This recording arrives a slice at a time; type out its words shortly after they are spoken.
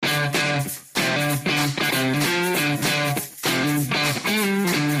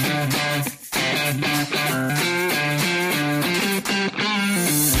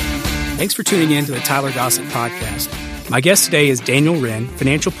Thanks for tuning in to the Tyler Gossett Podcast. My guest today is Daniel Wren,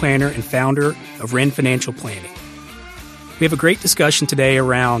 financial planner and founder of Wren Financial Planning. We have a great discussion today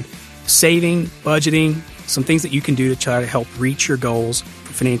around saving, budgeting, some things that you can do to try to help reach your goals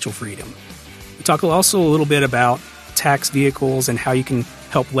for financial freedom. We talk also a little bit about tax vehicles and how you can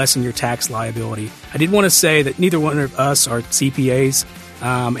help lessen your tax liability. I did want to say that neither one of us are CPAs,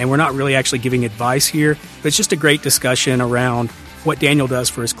 and we're not really actually giving advice here, but it's just a great discussion around what Daniel does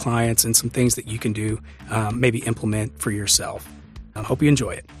for his clients and some things that you can do, maybe implement for yourself. I hope you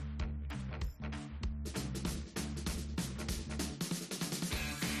enjoy it.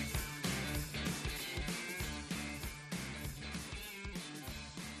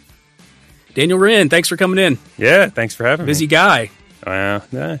 Daniel Wren, thanks for coming in. Yeah, thanks for having me. Busy guy. Yeah.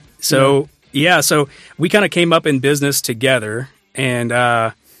 So we kind of came up in business together, and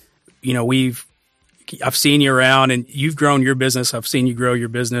I've seen you around, and you've grown your business. I've seen you grow your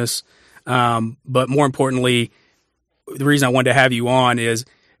business. But more importantly, the reason I wanted to have you on is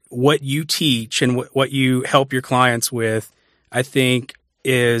what you teach and what you help your clients with, I think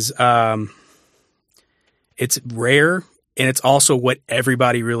is it's rare, and it's also what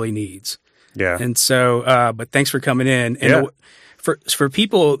everybody really needs. Yeah. And so, but thanks for coming in. And yeah. For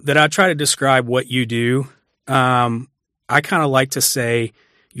people that I try to describe what you do, I kind of like to say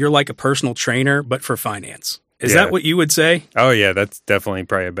you're like a personal trainer, but for finance. Is that what you would say? Oh, yeah. That's definitely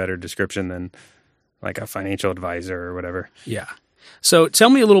probably a better description than like a financial advisor or whatever. Yeah. So tell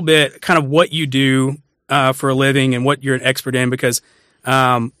me a little bit kind of what you do for a living and what you're an expert in, because,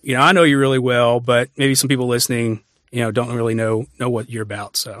 I know you really well, but maybe some people listening, don't really know what you're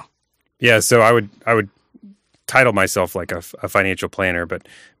about. So. Yeah. So I would title myself like a financial planner, but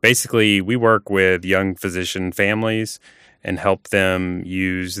basically we work with young physician families and help them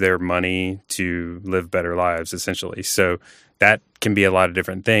use their money to live better lives, essentially. So that can be a lot of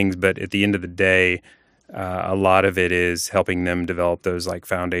different things, but at the end of the day, a lot of it is helping them develop those like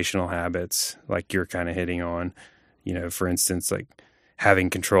foundational habits, like you're kind of hitting on, for instance, like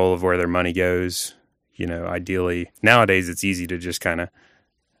having control of where their money goes. Ideally, nowadays it's easy to just kind of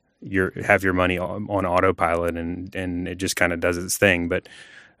have your money on autopilot and it just kind of does its thing. But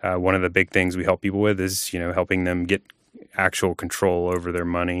one of the big things we help people with is, helping them get actual control over their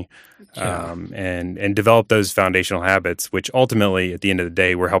money, and develop those foundational habits, which ultimately at the end of the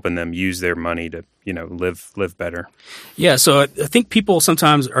day, we're helping them use their money to, live better. Yeah. So I think people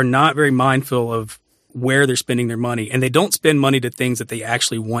sometimes are not very mindful of where they're spending their money, and they don't spend money to things that they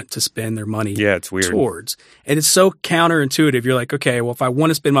actually want to spend their money it's weird. Towards. And it's so counterintuitive. You're like, okay, well, if I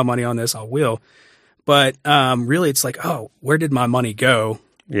want to spend my money on this, I will. But really it's like, oh, where did my money go?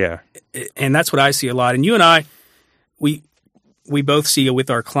 Yeah. And that's what I see a lot. And you and I, we both see with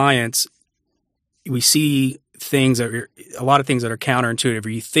our clients, we see a lot of things that are counterintuitive. Or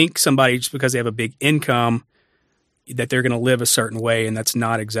you think somebody, just because they have a big income, that they're going to live a certain way, and that's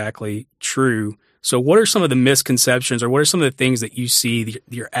not exactly true. So what are some of the misconceptions, or what are some of the things that you see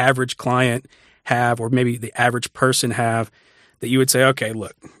your average client have, or maybe the average person have, that you would say, okay,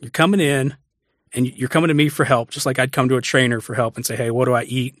 look, you're coming in and you're coming to me for help, just like I'd come to a trainer for help and say, hey, what do I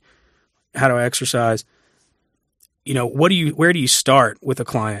eat? How do I exercise? Where do you start with a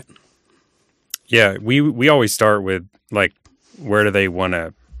client? Yeah, we always start with like, where do they want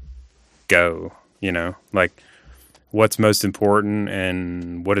to go? Like what's most important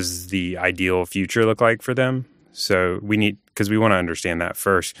and what does the ideal future look like for them? So because we want to understand that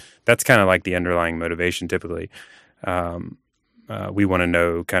first. That's kind of like the underlying motivation typically. We want to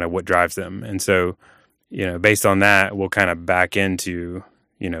know kind of what drives them. And so, based on that, we'll kind of back into,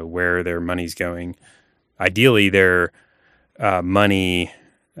 where their money's going. Ideally, their money,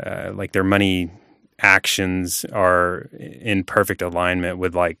 like their money actions are in perfect alignment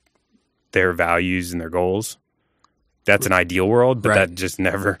with like their values and their goals. That's an ideal world, but right. That just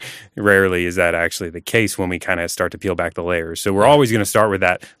rarely is that actually the case when we kind of start to peel back the layers. So we're always going to start with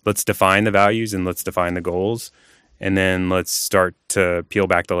that. Let's define the values and let's define the goals. And then let's start to peel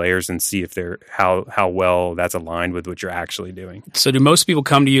back the layers and see if how well that's aligned with what you're actually doing. So do most people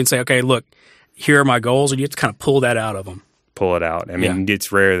come to you and say, okay, look, here are my goals, or do you have to kind of pull that out of them? Pull it out. I mean,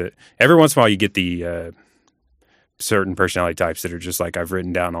 It's rare that every once in a while you get the certain personality types that are just like, I've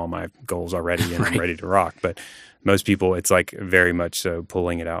written down all my goals already and I'm ready to rock. But most people, it's like very much so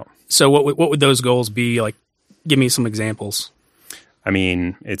pulling it out. So what would those goals be? Like, give me some examples. I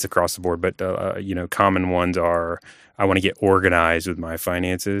mean, it's across the board, but common ones are, I want to get organized with my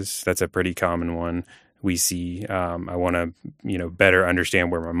finances. That's a pretty common one. We see, I want to, better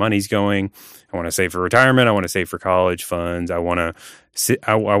understand where my money's going. I want to save for retirement. I want to save for college funds. I want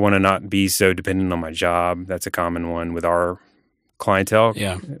to not be so dependent on my job. That's a common one with our clientele.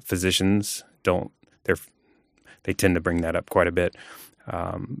 Yeah. Physicians they tend to bring that up quite a bit.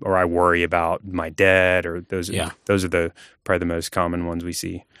 Or I worry about my debt, or those are probably the most common ones we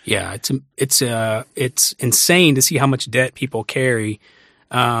see. Yeah, it's insane to see how much debt people carry,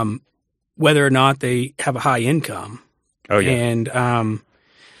 whether or not they have a high income. Oh yeah,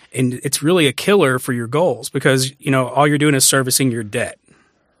 and it's really a killer for your goals because all you're doing is servicing your debt.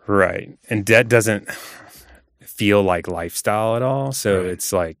 Right, and debt doesn't feel like lifestyle at all, so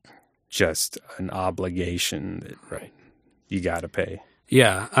it's like just an obligation that you got to pay.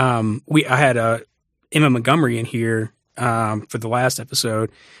 Yeah, I had Emma Montgomery in here for the last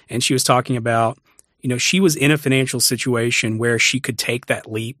episode, and she was talking about, she was in a financial situation where she could take that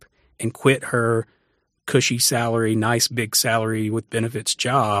leap and quit her cushy salary, nice big salary with benefits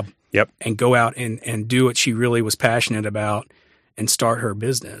job, and go out and do what she really was passionate about and start her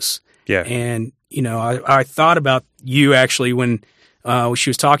business. Yeah, and I thought about you actually when she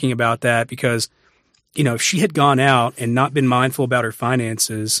was talking about that because, if she had gone out and not been mindful about her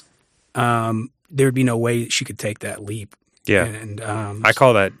finances, there would be no way she could take that leap. Yeah. And I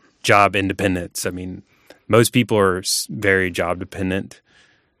call that job independence. I mean, most people are very job dependent.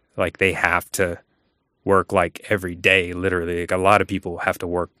 Like they have to work like every day, literally. Like a lot of people have to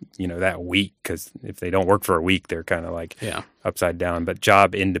work, that week because if they don't work for a week, they're kind of like upside down. But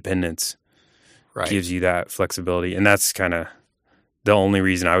job independence gives you that flexibility. And that's kind of the only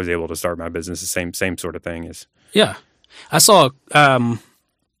reason I was able to start my business. The same sort of thing is. Yeah. I saw a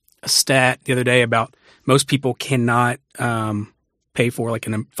stat the other day about most people cannot pay for like a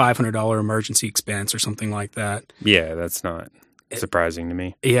 $500 emergency expense or something like that. Yeah, that's not surprising to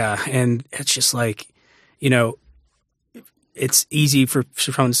me. Yeah, and it's just like, it's easy for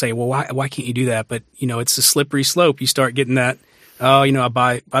someone to say, well, why can't you do that? But, it's a slippery slope. You start getting that, I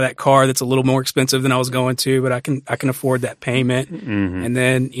buy that car that's a little more expensive than I was going to, but I can afford that payment. Mm-hmm. And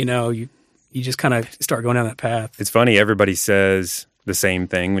then, you just kind of start going down that path. It's funny. Everybody says the same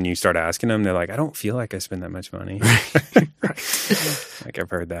thing when you start asking them. They're like, I don't feel like I spend that much money. Like I've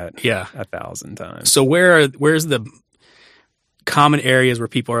heard that 1,000 times. So where's the common areas where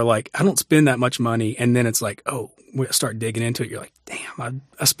people are like, I don't spend that much money. And then it's like, oh, we start digging into it. You're like, damn,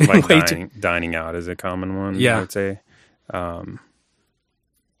 I spend like way too. Dining out is a common one. Yeah. I would say.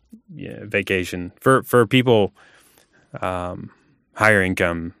 Vacation for people, higher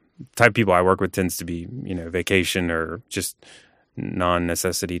income type of people I work with tends to be, vacation or just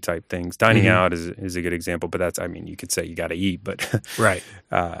non-necessity type things. Dining out is a good example, but that's, you could say you got to eat, but right.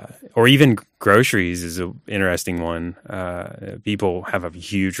 Or even groceries is an interesting one. People have a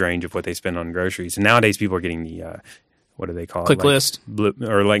huge range of what they spend on groceries. And nowadays people are getting the, what do they call Click it? list. Blue,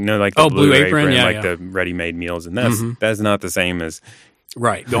 or like, no, like the Blue Apron, the ready-made meals. And that's not the same as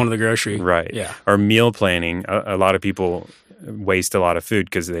right, going to the grocery. Right. Yeah. Or meal planning. A lot of people waste a lot of food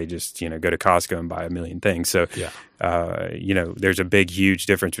because they just, go to Costco and buy a million things. So, there's a big, huge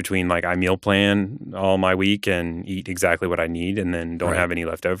difference between like I meal plan all my week and eat exactly what I need and then don't have any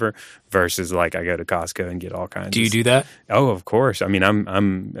left over versus like I go to Costco and get all kinds of. Do you do that? Oh, of course.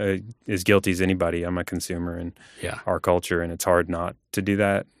 I'm as guilty as anybody. I'm a consumer in our culture and it's hard not to do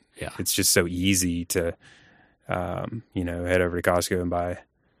that. Yeah. It's just so easy to, head over to Costco and buy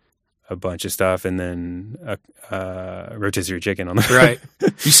a bunch of stuff and then a rotisserie chicken on the right.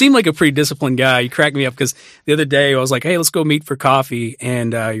 You seem like a pretty disciplined guy. You cracked me up because the other day I was like, hey, let's go meet for coffee.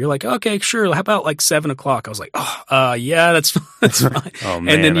 And you're like, okay, sure. How about like 7:00? I was like, yeah, that's fine. Oh,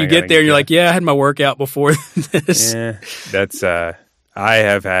 man, and then you get there and you're like, yeah, I had my workout before this. Yeah, that's, I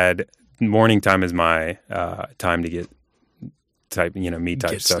have had morning time is my time to get me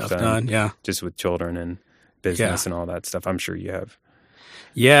type stuff done. Yeah. Just with children and business and all that stuff. I'm sure you have.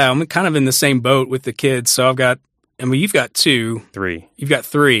 Yeah, I'm kind of in the same boat with the kids. So you've got 2. 3. You've got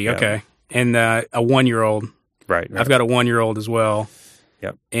 3, okay. And a 1-year-old. Right. I've got a 1-year-old as well.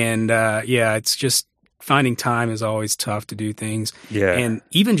 Yep. And it's just finding time is always tough to do things. Yeah. And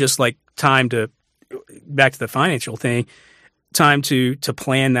even just like back to the financial thing, time to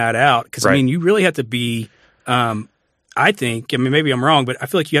plan that out. Because, you really have to be, I think, maybe I'm wrong, but I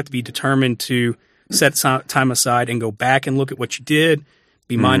feel like you have to be determined to set time aside and go back and look at what you did.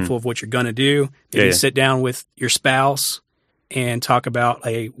 Be mindful of what you're going to do. Maybe sit down with your spouse and talk about,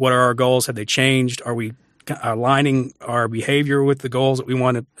 hey, what are our goals? Have they changed? Are we aligning our behavior with the goals that we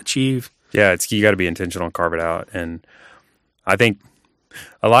want to achieve? Yeah, you got to be intentional and carve it out. And I think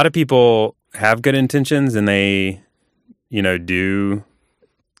a lot of people have good intentions and they, do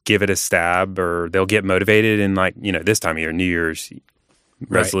give it a stab or they'll get motivated in this time of year, New Year's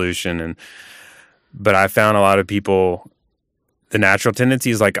resolution. But I found a lot of people the natural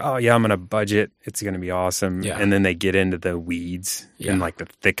tendency is like, oh yeah, I'm going to budget. It's going to be awesome. Yeah. And then they get into the weeds Yeah. and like the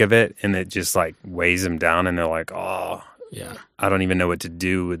thick of it, and it just like weighs them down, and they're like, oh, Yeah. I don't even know what to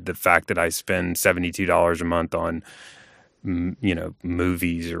do with the fact that I spend $72 a month on,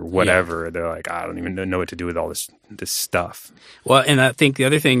 movies or whatever. They're like, I don't even know what to do with all this stuff. Well, and I think the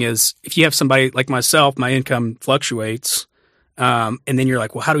other thing is, if you have somebody like myself, my income fluctuates, and then you're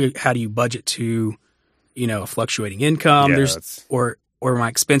like, well, how do you budget to, a fluctuating income? Yeah, or my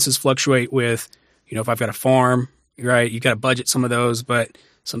expenses fluctuate with, if I've got a farm, right? You got to budget some of those, but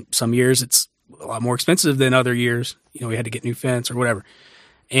some years it's a lot more expensive than other years. We had to get new fence or whatever.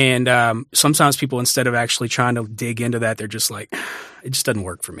 And sometimes people, instead of actually trying to dig into that, they're just like, it just doesn't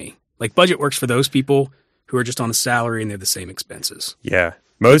work for me. Like, budget works for those people who are just on a salary and they're the same expenses. Yeah.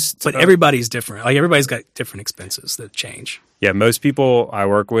 But everybody's different. Like, everybody's got different expenses that change. Yeah. Most people I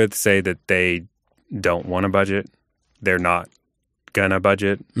work with say that they don't want to budget. They're not going to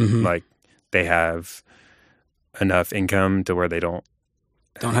budget. Mm-hmm. Like, they have enough income to where they don't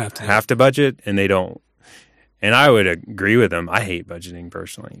have to budget, and they don't. And I would agree with them. I hate budgeting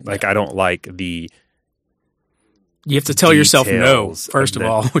personally. Like, I don't like the. You have to tell yourself no, details first of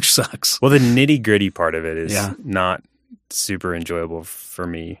all, which sucks. Well, the nitty gritty part of it is Yeah. not super enjoyable for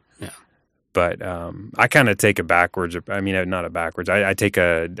me. Yeah. But I kind of take a backwards. I mean, not a backwards. I take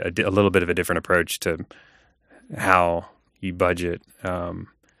a little bit of a different approach to how you budget.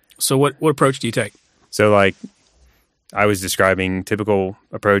 So what approach do you take? So, like, I was describing, typical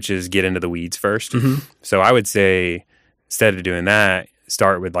approaches get into the weeds first. Mm-hmm. So I would say, instead of doing that,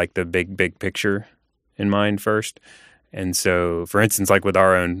 start with like the big picture in mind first. And so, for instance, like with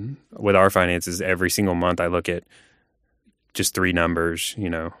our finances, every single month I look at just 3 numbers,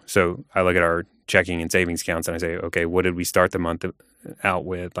 So I look at our checking and savings accounts and I say, okay, what did we start the month out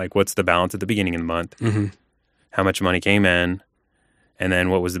with? Like, what's the balance at the beginning of the month? Mm-hmm. How much money came in? And then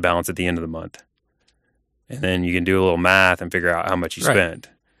what was the balance at the end of the month? And then you can do a little math and figure out how much you spent.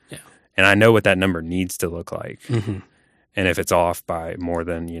 Yeah. And I know what that number needs to look like. Mm-hmm. And if it's off by more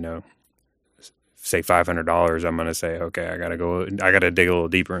than, say $500, I'm going to say, okay, I got to dig a little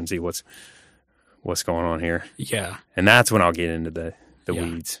deeper and see what's going on here. Yeah. And that's when I'll get into the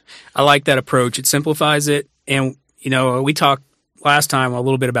weeds. I like that approach. It simplifies it. And, we talked last time a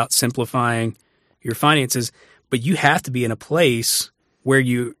little bit about simplifying your finances, but you have to be in a place where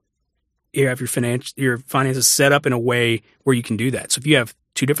you have your finances set up in a way where you can do that. So if you have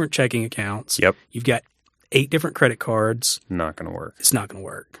 2 different checking accounts, Yep. You've got 8 different credit cards, Not going to work. it's not going to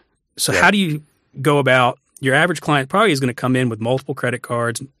work. So Yep. how do you go about, your average client probably is going to come in with multiple credit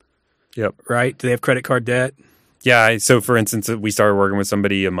cards, Yep. right? Do they have credit card debt? Yeah. So, for instance, we started working with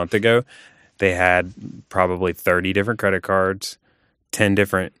somebody a month ago. They had probably 30 different credit cards, 10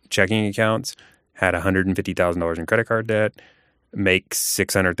 different checking accounts, had $150,000 in credit card debt, makes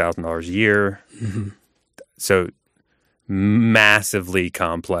 $600,000 a year. Mm-hmm. So massively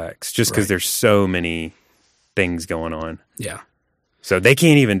complex just because Right. there's so many things going on. Yeah. So they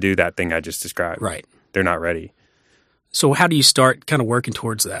can't even do that thing I just described. Right. They're not ready. So how do you start kind of working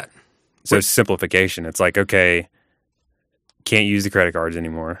towards that? So simplification. It's like, okay, can't use the credit cards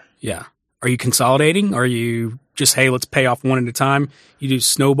anymore. Yeah. Are you consolidating? Are you just, hey, let's pay off one at a time? You do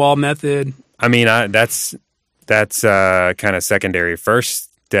snowball method? I mean, that's kind of secondary. First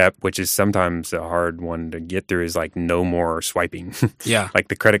step, which is sometimes a hard one to get through, is like no more swiping. Yeah. Like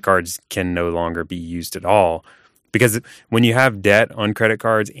the credit cards can no longer be used at all. Because when you have debt on credit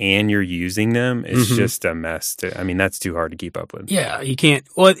cards and you're using them, it's Mm-hmm. just a mess. That's too hard to keep up with. Yeah, you can't.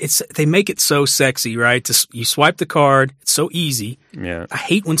 Well, they make it so sexy, right? You swipe the card. It's so easy. Yeah. I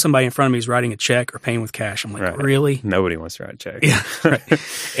hate when somebody in front of me is writing a check or paying with cash. I'm like, Right. really? Nobody wants to write a check. Yeah, right.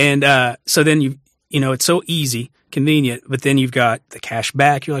 And so then it's so easy, convenient, but then you've got the cash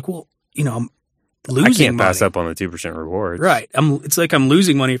back. You're like, well, I'm losing I can't money. pass up on the 2% rewards. Right. It's like I'm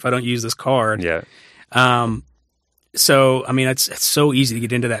losing money if I don't use this card. Yeah. So, I mean, it's so easy to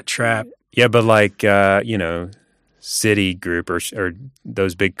get into that trap. Yeah, but like, Citigroup or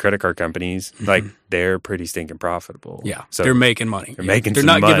those big credit card companies, like they're pretty stinking profitable. Yeah. So they're making money. they're making They're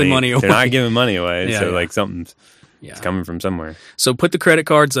some not giving money away. They're not giving money away. Yeah, So yeah. like something's Yeah. coming from somewhere. So put the credit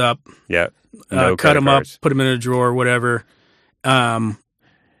cards up, Yeah. cut credit them cards. up, put them in a drawer, whatever. And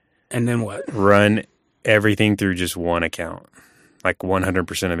then what? Run everything through just one account. Like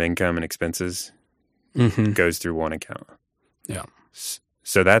 100% of income and expenses Mm-hmm. goes through one account. Yeah.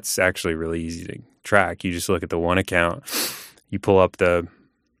 So that's actually really easy to track. You just look at the one account, you pull up and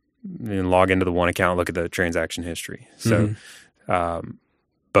log into the one account, look at the transaction history. So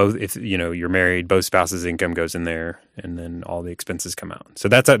both, if you're married, both spouses' income goes in there, and then all the expenses come out. So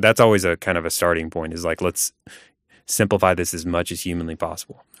that's always a kind of a starting point. Is like, let's simplify this as much as humanly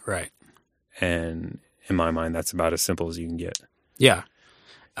possible. Right. And in my mind, that's about as simple as you can get. Yeah.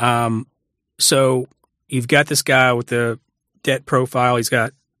 So you've got this guy with the debt profile. He's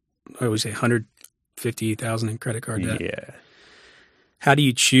got, what would we say, 150,000 in credit card debt. Yeah. How do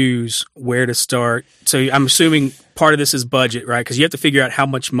you choose where to start? So I'm assuming part of this is budget, right? Because you have to figure out how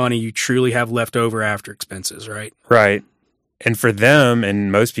much money you truly have left over after expenses, right? Right. And for them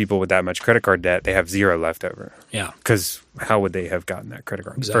and most people with that much credit card debt, they have zero left over. Yeah. Because how would they have gotten that credit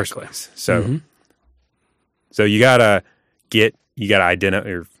card in the first place? Mm-hmm. So you gotta identify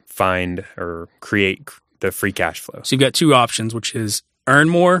or find or create the free cash flow. So you've got two options, which is earn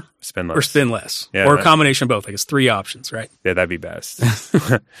more Spend less. or spend less, Yeah, or a combination of both. I guess 3 options, right? Yeah, that'd be best.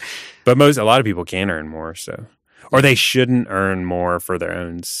 But a lot of people can earn more, or they shouldn't earn more for their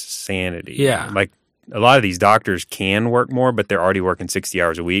own sanity. Yeah. Like a lot of these doctors can work more, but they're already working 60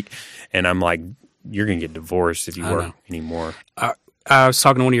 hours a week. And I'm like, you're going to get divorced if you work anymore. I was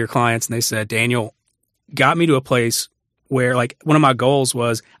talking to one of your clients and they said, Daniel, got me to a place where like one of my goals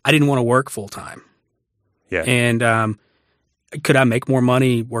was I didn't want to work full time. Yeah. And could I make more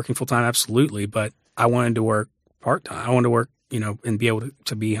money working full time? Absolutely. But I wanted to work part time. I wanted to work, and be able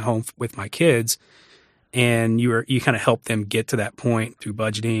to be home with my kids. And you kind of help them get to that point through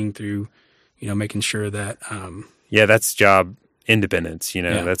budgeting, through, making sure that. Yeah, that's job independence.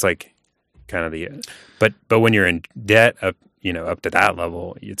 Yeah. That's like kind of but when you're in debt up to that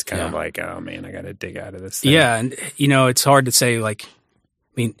level, it's kind of like, oh man, I got to dig out of this thing. Yeah. And, it's hard to say like,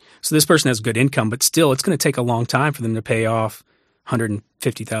 so this person has good income, but still it's going to take a long time for them to pay off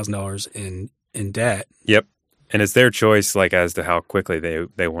 $150,000 in debt. Yep. And it's their choice, like, as to how quickly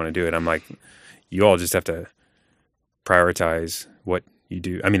they want to do it. I'm like, you all just have to prioritize what you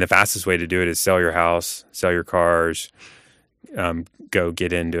do. I mean, the fastest way to do it is sell your house, sell your cars, go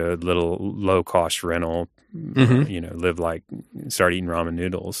get into a little low-cost rental, start eating ramen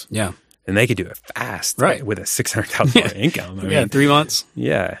noodles. Yeah. And they could do it fast, right, with a $600,000 income. I mean, 3 months.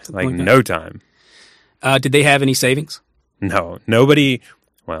 Yeah, like no time. Did they have any savings? No, nobody.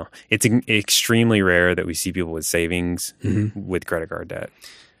 Well, it's extremely rare that we see people with savings with credit card debt.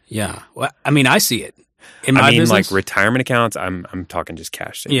 Yeah, well, I see it in my business. Like retirement accounts. I'm talking just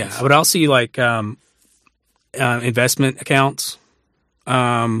cash savings. Yeah, but I'll see like investment accounts,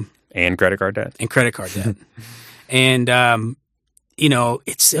 and credit card debt, and.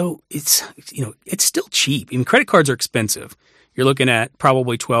 It's still cheap. I mean, credit cards are expensive. You're looking at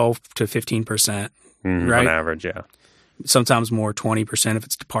probably 12 to 15%, right? On average, yeah. Sometimes more, 20% if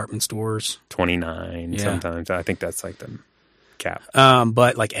it's department stores. 29 sometimes. I think that's like the cap.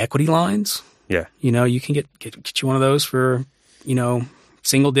 But like equity lines, yeah. You can get you one of those for,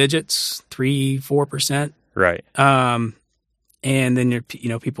 single digits, 3-4%. Right. And then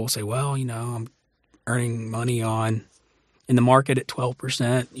people will say, well, I'm earning money in the market at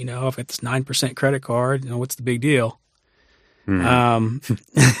 12%, I've got this 9% credit card, what's the big deal?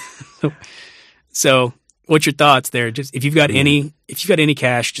 So what's your thoughts there? Just if you've got any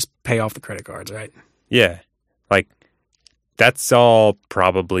cash, just pay off the credit cards, right? Yeah. Like that's all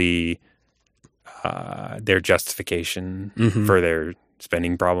probably their justification for their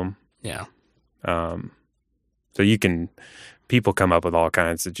spending problem. Yeah. So people come up with all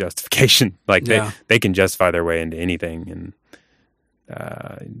kinds of justification. Like they can justify their way into anything. And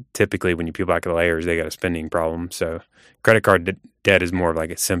typically when you peel back the layers, they got a spending problem. So credit card debt is more of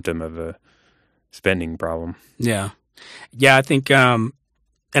like a symptom of a spending problem. Yeah. Yeah. I think, and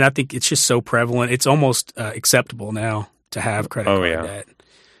I think it's just so prevalent. It's almost acceptable now to have credit card debt.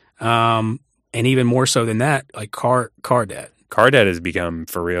 And even more so than that, like car debt. Car debt has become,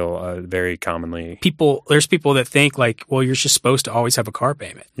 for real, very commonly. There's people that think like, well, you're just supposed to always have a car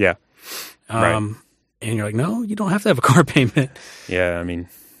payment. Yeah. Right. And you're like, no, you don't have to have a car payment. Yeah. I mean,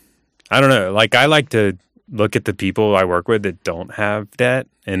 I don't know. Like, I like to look at the people I work with that don't have debt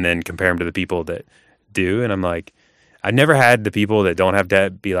and then compare them to the people that do. And I'm like, I've never had the people that don't have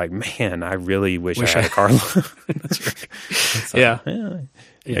debt be like, man, I really wish I had a car loan. That's right. Like,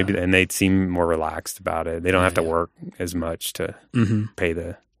 maybe, and they'd seem more relaxed about it. They don't have to work as much to pay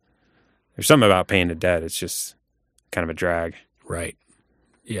there's something about paying the debt. It's just kind of a drag. Right.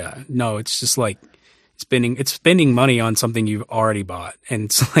 Yeah. No, it's just like spending money on something you've already bought. And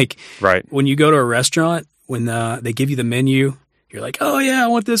it's like, when you go to a restaurant, when they give you the menu, you're like, oh yeah, I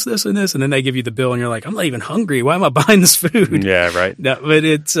want this, this, and this. And then they give you the bill and you're like, I'm not even hungry. Why am I buying this food? Yeah. Right. No, but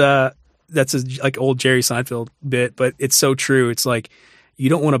it's, that's like old Jerry Seinfeld bit, but it's so true. It's like, you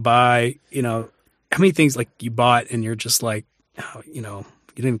don't want to buy, how many things like you bought and you're just like, you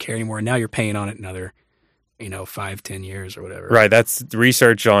didn't care anymore. And now you're paying on it another 5-10 years or whatever. Right. That's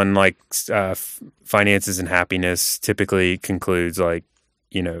research on like finances and happiness typically concludes like,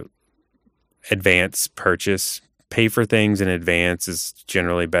 advance purchase. Pay for things in advance is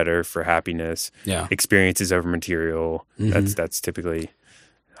generally better for happiness. Yeah. Experiences over material. Mm-hmm. That's typically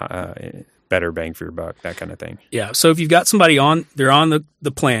better bang for your buck, that kind of thing. Yeah. So if you've got somebody they're on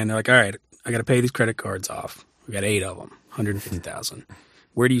the plan, they're like, all right, I got to pay these credit cards off. We got 8 of them, $150,000.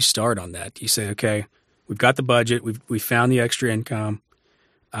 Where do you start on that? Do you say, okay, we've got the budget, we found the extra income.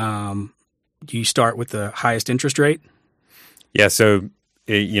 Do you start with the highest interest rate? Yeah. So,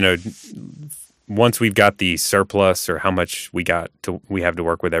 once we've got the surplus or how much we have to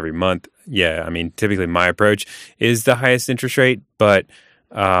work with every month. Yeah. I mean, typically my approach is the highest interest rate, but,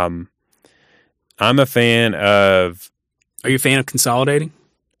 I'm a fan of. Are you a fan of consolidating?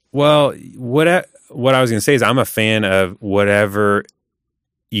 Well, what I was going to say is I'm a fan of whatever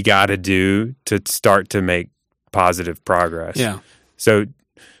you got to do to start to make positive progress. Yeah. So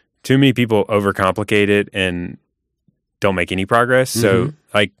too many people overcomplicate it and don't make any progress. So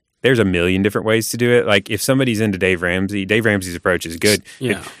like there's a million different ways to do it. Like if somebody's into Dave Ramsey's approach is good.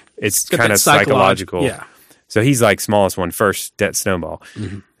 Yeah. It's kind of psychological. Yeah. So he's like smallest one first, debt snowball.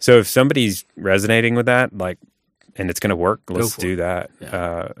 Mm-hmm. So if somebody's resonating with that, like, and it's going to work, let's do that.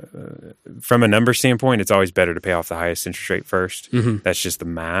 Yeah. From a number standpoint, it's always better to pay off the highest interest rate first. Mm-hmm. That's just the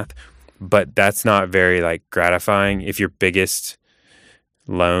math. But that's not very like gratifying if your biggest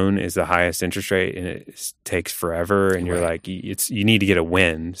loan is the highest interest rate and it takes forever and you're like, you need to get a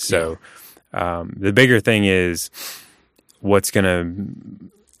win. So the bigger thing is what's going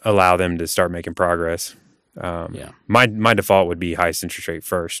to allow them to start making progress. My default would be highest interest rate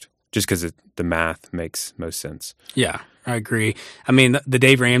first, just because the math makes most sense. Yeah, I agree. I mean, the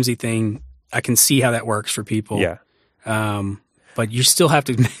Dave Ramsey thing, I can see how that works for people. Yeah, but you still have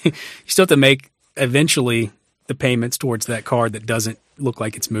to make eventually the payments towards that card that doesn't look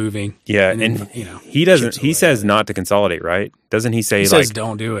like it's moving. Yeah, and he doesn't. He says not to consolidate, right? Doesn't he say he says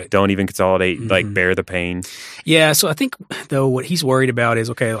don't do it? Don't even consolidate. Like bear the pain. Yeah. So I think though what he's worried about is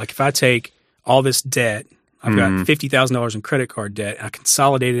like if I take all this debt. I've got $50,000 in credit card debt. I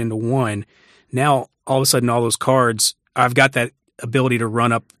consolidate it into one. Now, all of a sudden, all those cards, I've got that ability to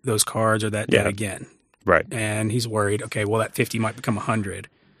run up those cards or that debt again. Right. And he's worried, okay, well, that 50 might become 100.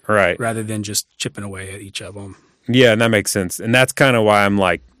 Right. Rather than just chipping away at each of them. Yeah, and that makes sense. And that's kind of why I'm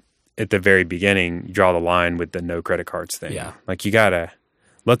like, at the very beginning, you draw the line with the no credit cards thing. Yeah. Like, you got to,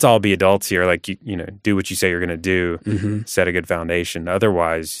 let's all be adults here. Like, do what you say you're going to do. Set a good foundation.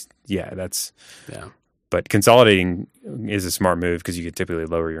 Otherwise, that's... Yeah. But consolidating is a smart move because you could typically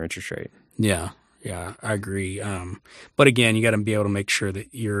lower your interest rate. Yeah, I agree. But again, you got to be able to make sure that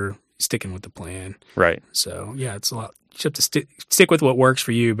you're sticking with the plan. Right. So, it's a lot. You have to stick with what works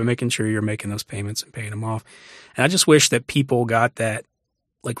for you, but making sure you're making those payments and paying them off. And I just wish that people got that,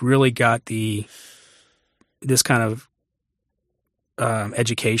 like really got this kind of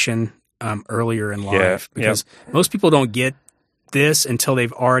education earlier in life. Because most people don't get this until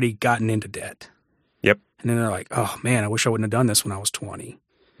they've already gotten into debt. Yep. And then they're like, oh, man, I wish I wouldn't have done this when I was 20.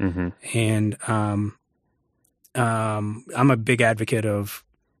 Mm-hmm. And I'm a big advocate of,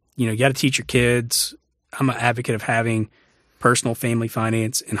 you got to teach your kids. I'm an advocate of having personal family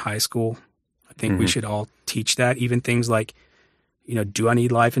finance in high school. I think we should all teach that. Even things like, do I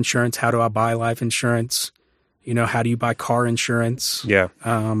need life insurance? How do I buy life insurance? How do you buy car insurance? Yeah.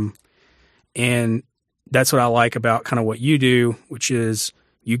 And that's what I like about kind of what you do, which is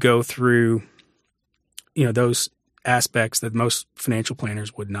you go through those aspects that most financial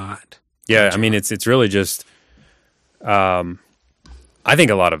planners would not. Yeah, I mean, it's really just, I think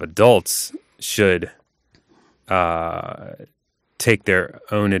a lot of adults should take their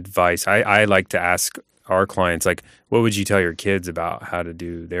own advice. I like to ask our clients, like, what would you tell your kids about how to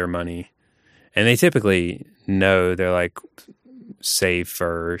do their money? And they typically know. They're like, save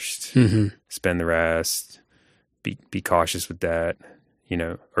first, spend the rest, be cautious with that,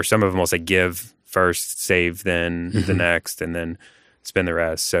 or some of them will say give first, save then the next, and then spend the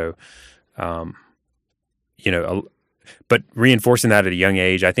rest. So, but reinforcing that at a young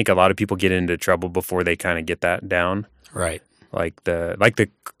age, I think a lot of people get into trouble before they kind of get that down. Right. Like the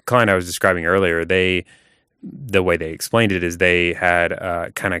client I was describing earlier, the way they explained it is they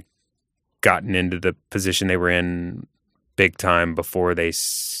had kind of gotten into the position they were in big time before they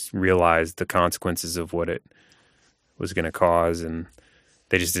realized the consequences of what it was going to cause, and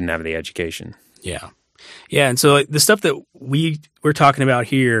they just didn't have the education. Yeah. Yeah. And so the stuff that we're talking about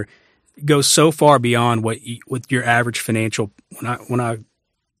here goes so far beyond what your average financial, when I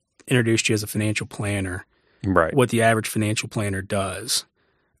introduced you as a financial planner, right? What the average financial planner does.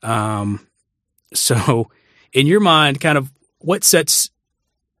 So in your mind, kind of what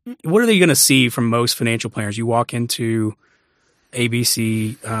are they going to see from most financial planners? You walk into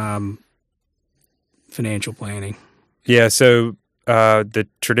ABC financial planning. Yeah. So the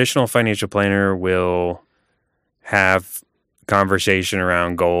traditional financial planner will have conversation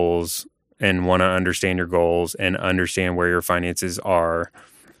around goals and want to understand your goals and understand where your finances are.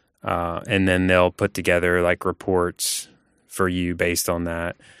 And then they'll put together like reports for you based on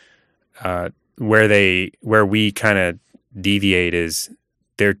that. Where we kind of deviate is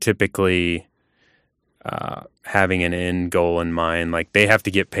they're typically having an end goal in mind. Like they have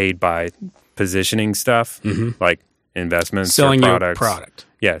to get paid by positioning stuff, like investments, selling or products. Your product.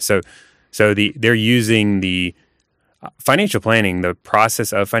 Yeah. So they're using the financial planning. The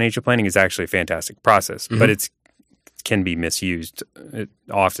process of financial planning is actually a fantastic process, but it can be misused. It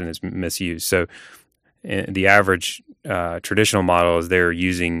often is misused. So the average traditional model is they're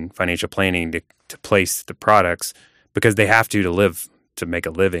using financial planning to place the products because they have to make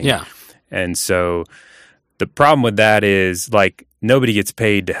a living. Yeah. And so the problem with that is like nobody gets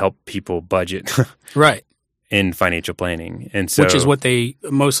paid to help people budget. Right. In financial planning. And so, which is what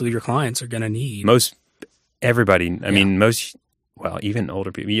most of your clients are going to need. Everybody, even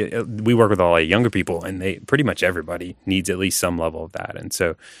older people. We work with a lot of younger people, and pretty much everybody needs at least some level of that. And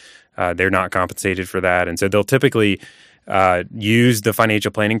so they're not compensated for that. And so they'll typically use the financial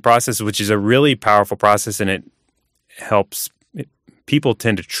planning process, which is a really powerful process, and it helps. People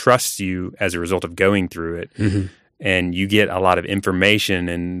tend to trust you as a result of going through it, and you get a lot of information,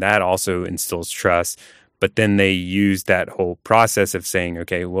 and that also instills trust. But then they use that whole process of saying,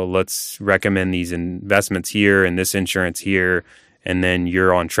 okay, well, let's recommend these investments here and this insurance here, and then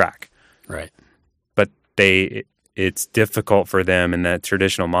you're on track. Right. But it's difficult for them in that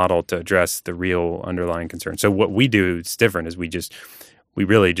traditional model to address the real underlying concern. So what we do is different is we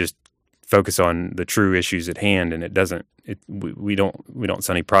really just focus on the true issues at hand, and we don't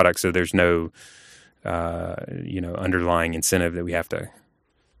sell any products, so there's no underlying incentive that we have to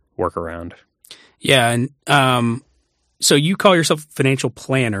work around. Yeah, and so you call yourself a financial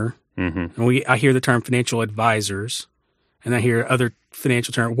planner, and I hear the term financial advisors, and I hear other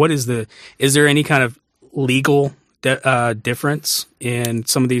financial terms. Is there any kind of legal difference in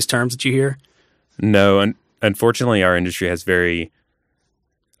some of these terms that you hear? No, unfortunately, our industry has very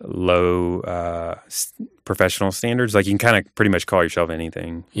low professional standards. Like you can kind of pretty much call yourself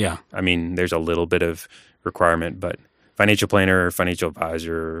anything. Yeah. I mean, there's a little bit of requirement, but financial planner, financial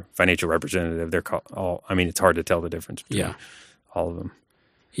advisor, financial representative, they're all, I mean, it's hard to tell the difference between all of them.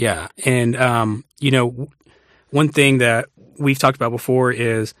 Yeah. And, one thing that we've talked about before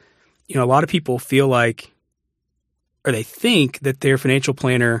is, a lot of people feel like, or they think that their financial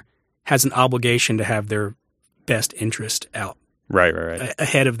planner has an obligation to have their best interest out. Right.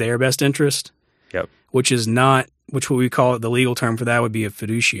 Ahead of their best interest. Yep. Which what we call it, the legal term for that would be a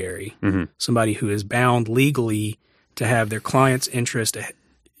fiduciary. Somebody who is bound legally to have their client's interest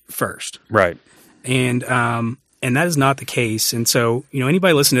first. Right. And that is not the case. And so,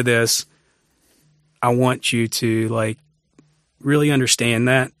 anybody listen to this, I want you to really understand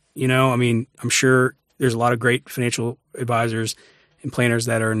that, I'm sure there's a lot of great financial advisors and planners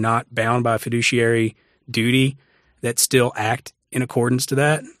that are not bound by fiduciary duty that still act in accordance to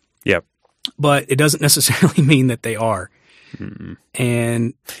that. Yep. But it doesn't necessarily mean that they are.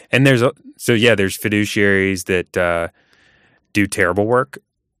 And there's fiduciaries that do terrible work,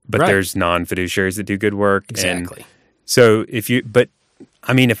 but there's non-fiduciaries that do good work. Exactly. And so if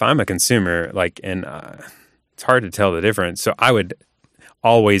I'm a consumer, it's hard to tell the difference. So I would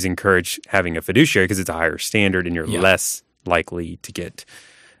always encourage having a fiduciary because it's a higher standard and you're less likely to get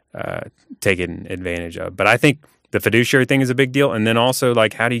taken advantage of. But I think the fiduciary thing is a big deal. And then also,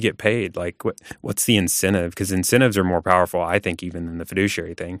 how do you get paid? What's the incentive? Because incentives are more powerful, I think, even than the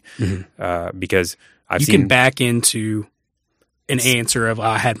fiduciary thing. Because you can back into an answer of,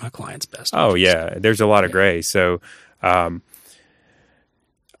 I had my client's best interest. Oh, yeah. There's a lot of gray. So, in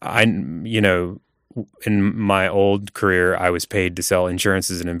my old career, I was paid to sell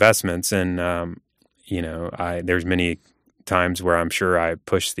insurances and investments. And, there's many times where I'm sure I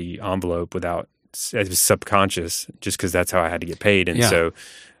pushed the envelope without, it was subconscious just because that's how I had to get paid. And so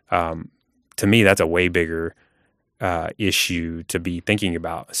to me, that's a way bigger issue to be thinking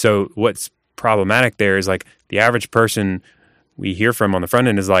about. So what's problematic there is the average person we hear from on the front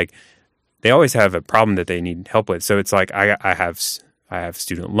end is they always have a problem that they need help with. So it's I have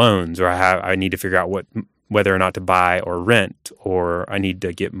student loans, or I need to figure out whether or not to buy or rent, or I need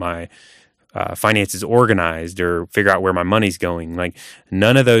to get my finances organized or figure out where my money's going.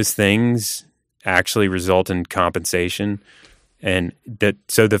 None of those things actually result in compensation. And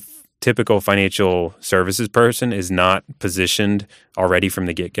so the typical financial services person is not positioned already from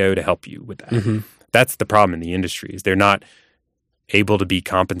the get-go to help you with that. Mm-hmm. That's the problem in the industry, is they're not able to be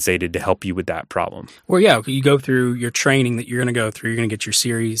compensated to help you with that problem. Well, yeah, you go through your training that you're going to go through. You're going to get your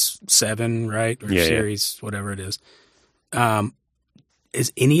Series 7, right? Or Series, whatever it is.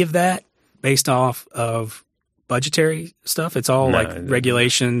 Is any of that based off of budgetary stuff? It's all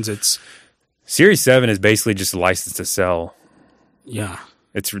regulations. It's Series 7 is basically just a license to sell. Yeah.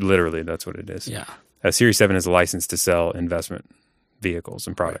 It's literally, that's what it is. Yeah. Series 7 is a license to sell investment vehicles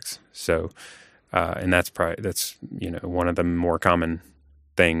and products. Right. So, and that's probably, one of the more common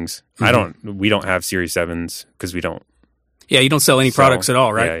things. Mm-hmm. We don't have Series 7s because we don't. Yeah, you don't sell any products at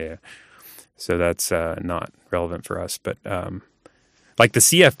all, right? Yeah. So that's not relevant for us. But like the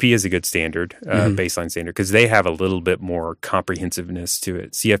CFP is a good standard, baseline standard, because they have a little bit more comprehensiveness to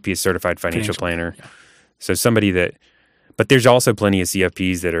it. CFP is Certified Financial Planner. Yeah. So but there's also plenty of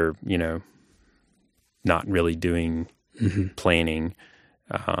CFPs that are, not really doing planning.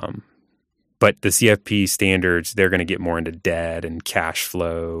 But the CFP standards, they're going to get more into debt and cash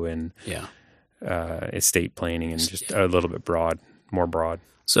flow and estate planning and just a little bit more broad.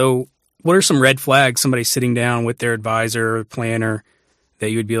 So what are some red flags somebody sitting down with their advisor or planner that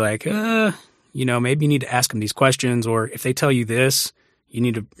you would be like, maybe you need to ask them these questions, or if they tell you this, you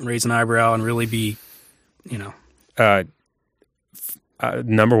need to raise an eyebrow and really be,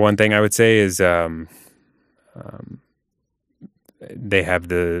 number one thing I would say is they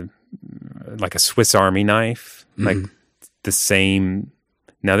have like a Swiss Army knife, like the same.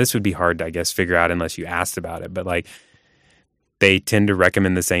 Now this would be hard to, I guess, figure out unless you asked about it, but like they tend to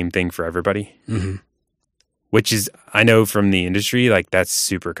recommend the same thing for everybody, which is, I know from the industry, like that's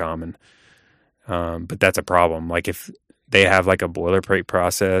super common. But that's a problem. Like if they have like a boilerplate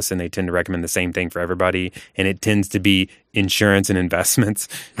process and they tend to recommend the same thing for everybody, and it tends to be insurance and investments,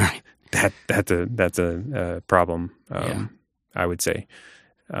 right. That's a problem. I would say.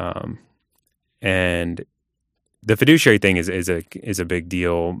 And the fiduciary thing is a big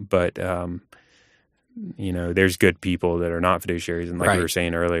deal, but there's good people that are not fiduciaries, and like we were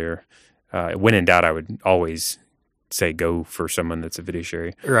saying earlier, when in doubt, I would always say go for someone that's a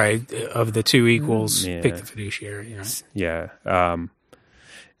fiduciary. Right, of the two equals, pick the fiduciary. Right? Yeah,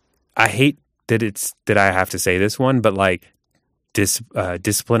 I hate that I have to say this one, but like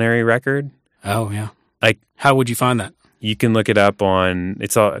disciplinary record. Oh yeah, like how would you find that? You can look it up on,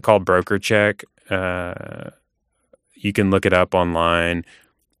 it's called Broker Check. You can look it up online,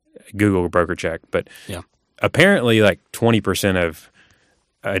 Google Broker Check. But apparently like 20% of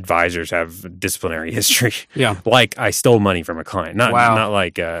advisors have disciplinary history. Yeah. Like I stole money from a client. Not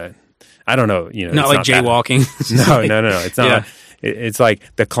like, I don't know. Not like jaywalking. No. It's not. It's like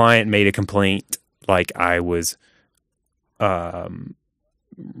the client made a complaint like I was,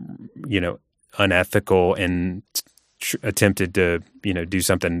 unethical and attempted to do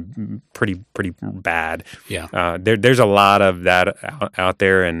something pretty bad. Yeah. There's a lot of that out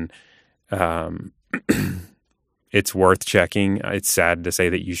there, and it's worth checking. It's sad to say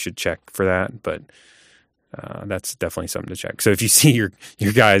that you should check for that, but that's definitely something to check. So if you see your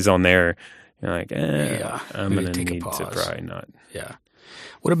guys on there, you're like, I'm going to need to probably not. Yeah.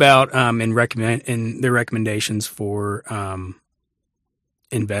 What about in their recommendations for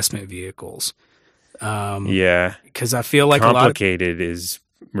investment vehicles? Because I feel like complicated is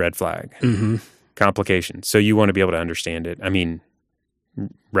red flag. Mm-hmm. Complication. So you want to be able to understand it. I mean,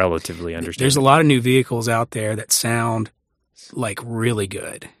 relatively understand. There's a lot of new vehicles out there that sound like really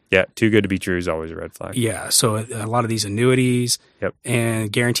good. Yeah, too good to be true is always a red flag. Yeah, so a lot of these annuities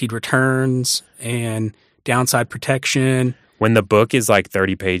and guaranteed returns and downside protection. When the book is like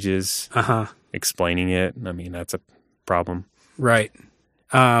 30 pages explaining it, I mean, that's a problem. Right.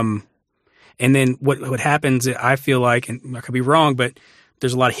 And then what happens, I feel like, and I could be wrong, but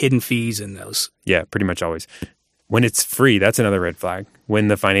there's a lot of hidden fees in those. Yeah, pretty much always. When it's free, that's another red flag. When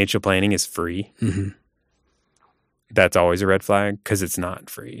the financial planning is free, that's always a red flag because it's not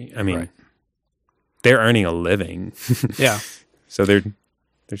free. I mean, they're earning a living. Yeah. So there's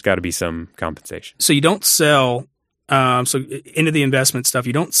got to be some compensation. So you don't sell, into the investment stuff,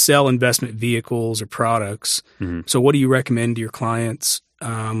 you don't sell investment vehicles or products. Mm-hmm. So what do you recommend to your clients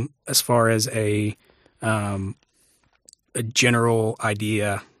as far as a general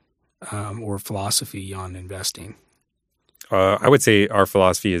idea or philosophy on investing? I would say our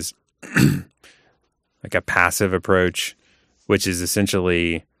philosophy is like a passive approach, which is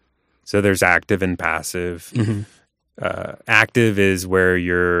essentially, so there's active and passive. Mm-hmm. Active is where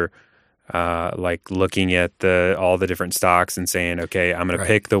you're like looking at all the different stocks and saying, okay, I'm going to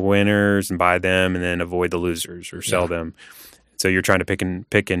pick the winners and buy them and then avoid the losers or sell them. So you're trying to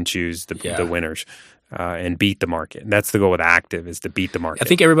pick and choose the winners and beat the market. And that's the goal with active, is to beat the market. I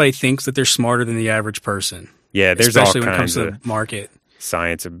think everybody thinks that they're smarter than the average person. Yeah, there's especially all when it comes kinds to of the market.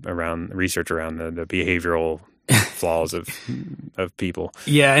 science around research around the behavioral flaws of people.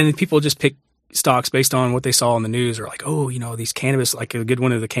 Yeah, and people just pick stocks based on what they saw in the news, or like, oh, these cannabis, like a good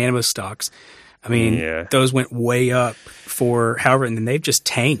one of the cannabis stocks. I mean, those went way up for however, and then they've just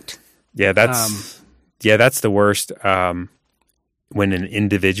tanked. Yeah, that's the worst. When an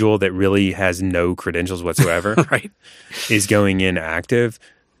individual that really has no credentials whatsoever right. is going in active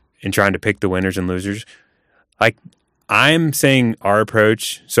and trying to pick the winners and losers. Like, I'm saying our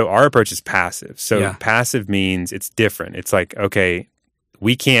approach is passive. So passive means it's different. It's like, okay,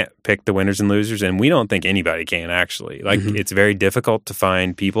 we can't pick the winners and losers, and we don't think anybody can, actually. Like, it's very difficult to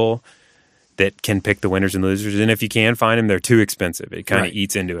find people that can pick the winners and losers. And if you can find them, they're too expensive. It kind of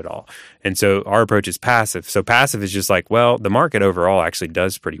eats into it all. And so our approach is passive. So passive is just like, well, the market overall actually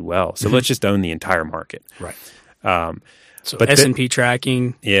does pretty well. So let's just own the entire market. Right. So but S&P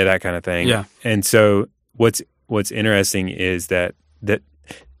tracking. Yeah, that kind of thing. Yeah. And so what's interesting is that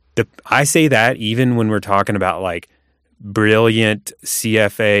I say that even when we're talking about like brilliant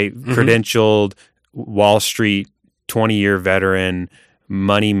CFA, credentialed Wall Street, 20-year veteran,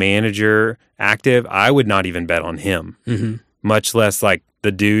 money manager, active, I would not even bet on him, much less like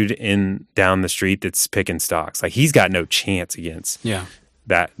the dude down the street that's picking stocks. Like, he's got no chance against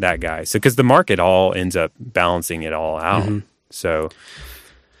that guy. So, because the market all ends up balancing it all out. So,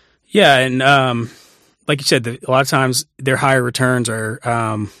 yeah, and like you said, a lot of times their higher returns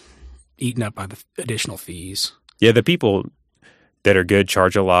are eaten up by the additional fees. Yeah, the people that are good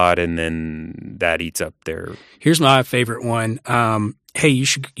charge a lot, and then that eats up their. Here's my favorite one. Hey, you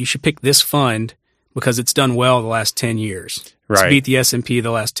should pick this fund because it's done well the last 10 years. It's beat the S&P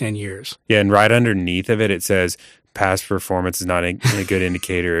the last 10 years. Yeah, and right underneath of it says past performance is not a good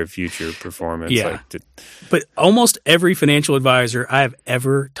indicator of future performance. Yeah, but almost every financial advisor I have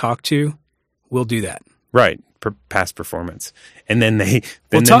ever talked to will do that. Right, past performance, and then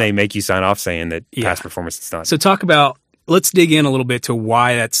they make you sign off saying that past performance is not. So let's dig in a little bit to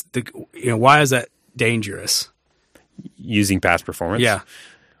why why is that dangerous? Using past performance. Yeah.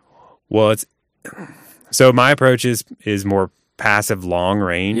 Well, so my approach is more passive, long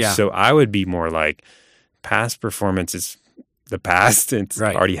range. Yeah. So I would be more like past performance is the past. It's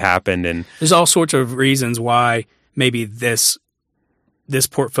already happened, and there's all sorts of reasons why maybe this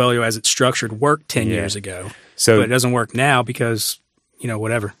portfolio as it's structured worked 10 years ago. So, but it doesn't work now because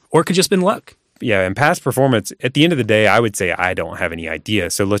whatever, or it could just been luck. Yeah, and past performance. At the end of the day, I would say I don't have any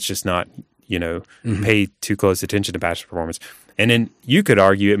idea. So let's just not pay too close attention to past performance. And then you could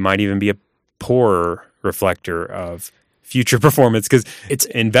argue it might even be a poorer reflector of future performance because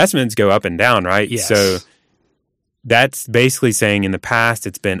investments go up and down, right? Yes. So that's basically saying in the past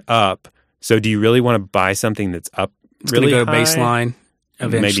it's been up. So do you really want to buy something that's up really going to go high? Baseline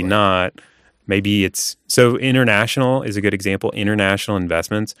eventually. Maybe not. Maybe so international is a good example. International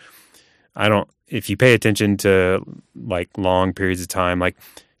investments. If you pay attention to like long periods of time, like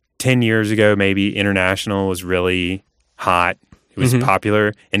 10 years ago, maybe international was really hot. It was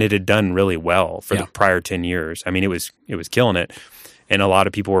popular, and it had done really well for the prior 10 years. I mean, it was killing it, and a lot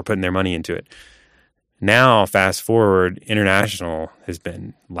of people were putting their money into it. Now, fast forward, international has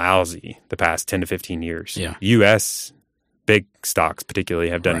been lousy the past 10 to 15 years. Yeah. U.S. big stocks particularly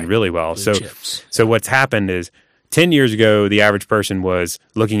have done really well. Blue So chips. So what's happened is 10 years ago, the average person was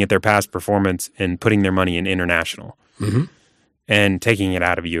looking at their past performance and putting their money in international and taking it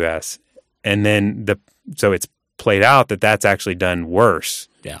out of U.S. And then so it's played out that's actually done worse.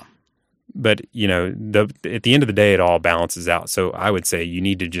 Yeah. But, at the end of the day, it all balances out. So I would say you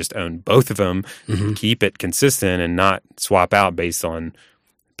need to just own both of them, keep it consistent, and not swap out based on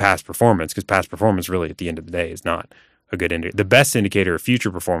past performance, because past performance really at the end of the day is not a good indicator. The best indicator of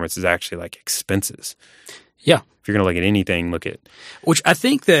future performance is actually like expenses. Yeah. If you're going to look at anything, look at... Which I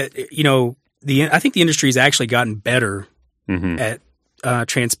think that, I think the industry has actually gotten better at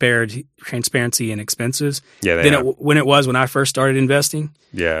transparency and expenses than when it was when I first started investing.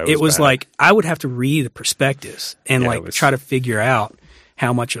 Yeah, it was like I would have to read the prospectus and try to figure out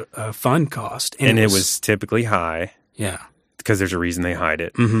how much a fund cost. And it was typically high. Yeah. Because there's a reason they hide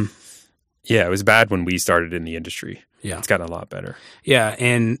it. Yeah, it was bad when we started in the industry. Yeah. It's gotten a lot better. Yeah,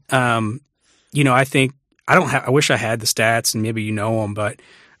 and I think I wish I had the stats, and maybe them, but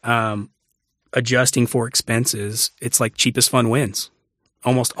adjusting for expenses, it's like cheapest fund wins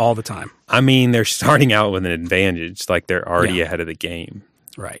almost all the time. I mean, they're starting out with an advantage, like they're already ahead of the game.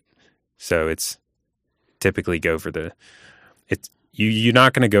 Right. So it's typically you're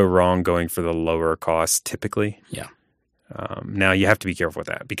not going to go wrong going for the lower cost typically. Yeah. Now you have to be careful with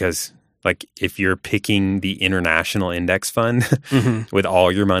that because like if you're picking the international index fund with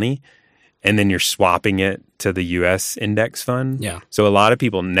all your money and then you're swapping it to the U.S. index fund. Yeah. So a lot of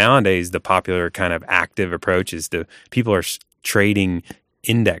people nowadays, the popular kind of active approach is people are trading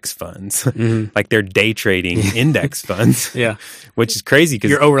index funds. Like they're day trading index funds. Yeah. Which is crazy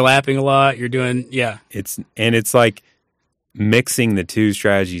because you're overlapping a lot. You're doing, it's like mixing the two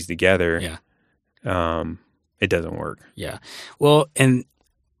strategies together. Yeah. It doesn't work. Yeah. Well, and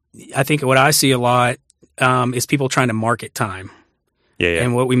I think what I see a lot is people trying to market time. Yeah.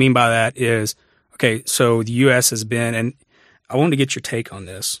 And what we mean by that is, okay, so the U.S. has been, and I wanted to get your take on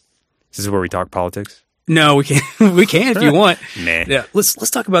this. This is where we talk politics? No, we can't. We can if you want. Nah. Yeah.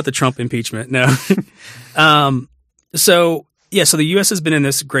 Let's talk about the Trump impeachment. No. So the U.S. has been in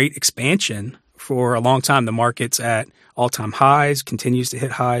this great expansion for a long time. The market's at all-time highs, continues to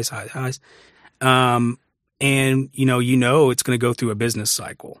hit highs. And it's going to go through a business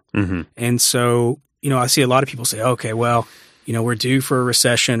cycle. And so, I see a lot of people say, okay, well, we're due for a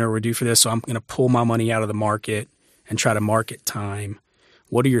recession or we're due for this, so I'm going to pull my money out of the market and try to market time.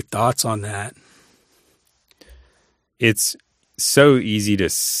 What are your thoughts on that? It's so easy to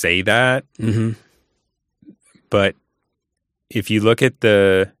say that, but if you look at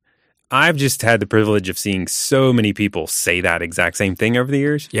I've just had the privilege of seeing so many people say that exact same thing over the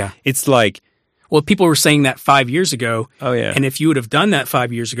years. Yeah. It's like, well, people were saying that 5 years ago. Oh, yeah. And if you would have done that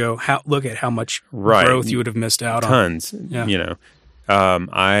 5 years ago, look at how much growth you would have missed out Tons, on. Tons. Yeah.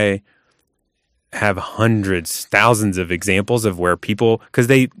 I have hundreds, thousands of examples of where people, because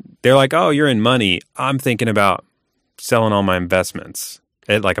they're like, oh, you're in money. I'm thinking about selling all my investments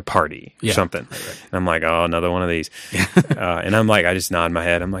at like a party or something. Right. And I'm like, oh, another one of these. And I'm like, I just nod my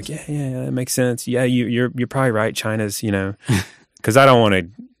head. I'm like, yeah, that makes sense. Yeah, you're probably right. China's, because I don't want to.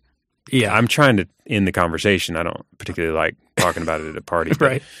 Yeah, I'm trying to end the conversation. I don't particularly like talking about it at a party.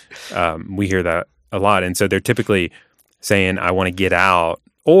 But, right. We hear that a lot. And so they're typically saying, I want to get out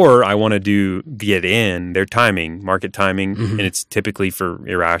or I want to get in. They're timing, market timing, and it's typically for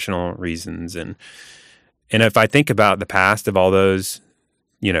irrational reasons. And if I think about the past of all those,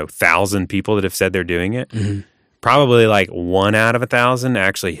 1,000 people that have said they're doing it, probably like 1 out of 1,000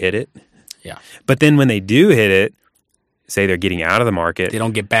 actually hit it. Yeah. But then when they do hit it, say they're getting out of the market, they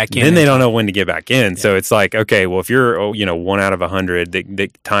don't get back in. Then they don't know when to get back in. Yeah. So it's like, okay, well, if you're 1 out of 100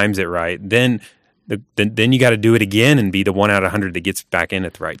 that times it right, then you got to do it again and be the 1 out of 100 that gets back in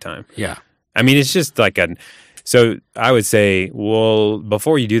at the right time. Yeah. I mean, it's just like so I would say, well,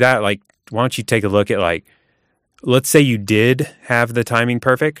 before you do that, like, why don't you take a look at like, let's say you did have the timing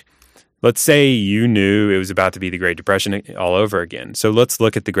perfect. Let's say you knew it was about to be the Great Depression all over again. So let's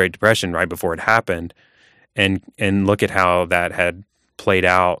look at the Great Depression right before it happened. And look at how that had played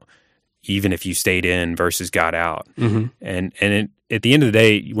out, even if you stayed in versus got out. And at the end of the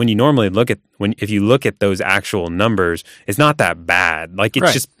day, when you normally if you look at those actual numbers, it's not that bad. Like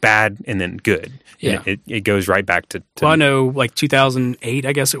it's just bad and then good. Yeah, it goes right back to. Well, I know, like 2008,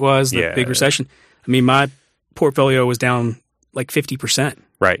 I guess it was the big recession. I mean, my portfolio was down like 50%.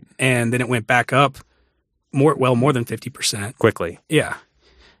 Right, and then it went back up more than 50% quickly. Yeah.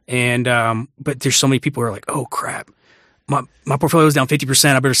 And but there's so many people who are like, oh crap, my portfolio is down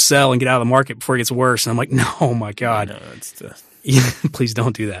 50%. I better sell and get out of the market before it gets worse. And I'm like, no, oh my God, no, please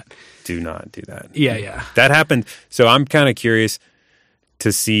don't do that. Do not do that. Yeah. That happened. So I'm kind of curious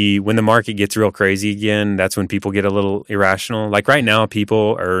to see when the market gets real crazy again. That's when people get a little irrational. Like right now,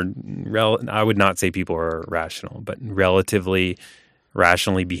 people are I would not say people are rational, but relatively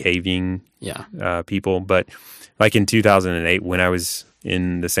rationally behaving. People. But like in 2008, when I was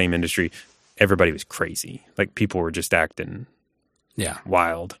in the same industry, everybody was crazy. Like people were just acting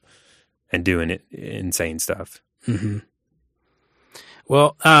wild and doing insane stuff.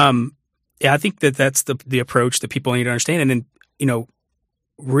 Well, I think that's the approach that people need to understand. And then,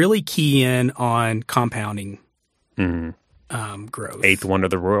 really key in on compounding growth. Eighth wonder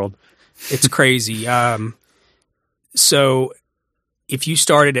of the world. It's crazy. So if you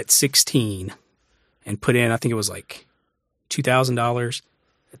started at 16 and put in, I think it was like $2,000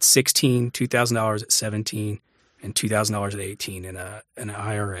 at 16, $2,000 at 17, and $2,000 at 18 in an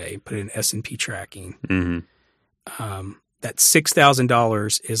IRA, put in S&P tracking. That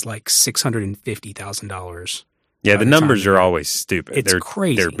 $6,000 is like $650,000. Yeah, the numbers are always stupid. It's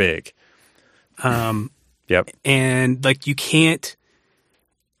crazy. They're big. Yep. And like you can't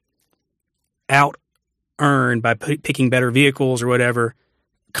out earn by picking better vehicles or whatever,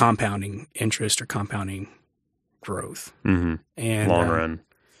 compounding interest or compounding growth. And long run.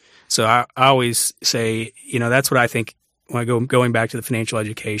 So I always say, that's what I think when I going back to the financial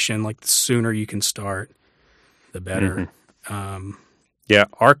education, like the sooner you can start, the better. Yeah,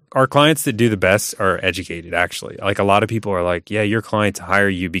 our clients that do the best are educated, actually. Like a lot of people are like, yeah, your clients hire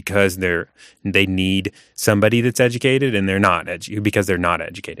you because they need somebody that's educated, and they're not because they're not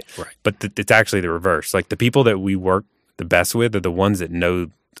educated. Right. But it's actually the reverse. Like the people that we work the best with are the ones that know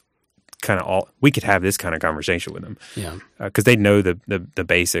kind of all. We could have this kind of conversation with them. Yeah. Because they know the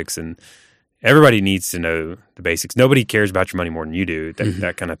basics, and everybody needs to know the basics. Nobody cares about your money more than you do.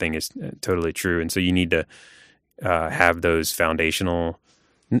 That kind of thing is totally true. And so you need to have those foundational.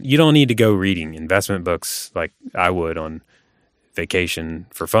 You don't need to go reading investment books like I would on vacation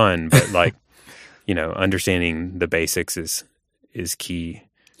for fun, but like understanding the basics is key.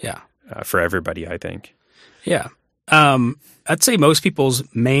 Yeah, for everybody, I think. Yeah, I'd say most people's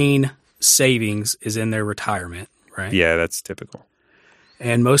main savings is in their retirement, right? Yeah, that's typical.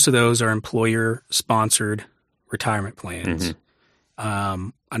 And most of those are employer-sponsored retirement plans.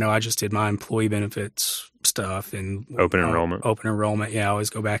 I know I just did my employee benefits stuff and open enrollment. Yeah, I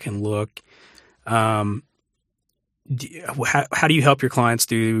always go back and look. How do you help your clients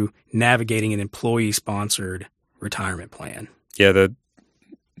do navigating an employee-sponsored retirement plan? Yeah,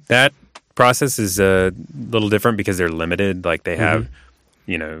 that process is a little different because they're limited. Like they have,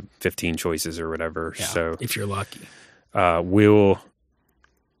 15 choices or whatever. Yeah, so if you're lucky, we'll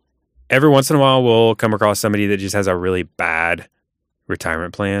every once in a while we'll come across somebody that just has a really bad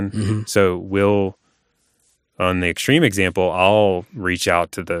retirement plan. So we'll, on the extreme example, I'll reach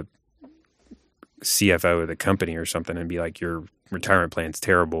out to the CFO of the company or something and be like, your retirement plan's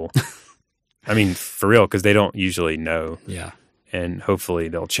terrible. I mean, for real, because they don't usually know. Yeah. And hopefully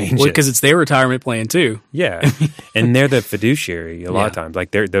they'll change it. Because it's their retirement plan too. Yeah. And they're the fiduciary a lot of times.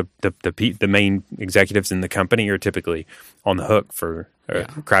 Like they're the main executives in the company are typically on the hook for a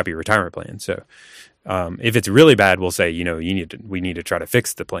crappy retirement plan. So if it's really bad, we'll say, we need to try to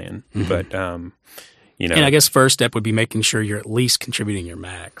fix the plan. But, and I guess first step would be making sure you're at least contributing your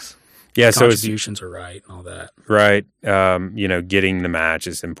max. Yeah. Contributions are right and all that. Right. Getting the match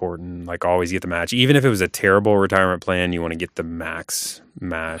is important. Like always get the match. Even if it was a terrible retirement plan, you want to get the max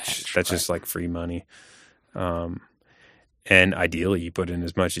match. That's just like free money. And ideally you put in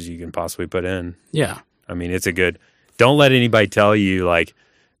as much as you can possibly put in. Yeah. I mean, don't let anybody tell you like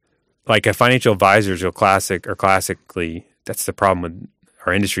a financial advisors will classically, that's the problem with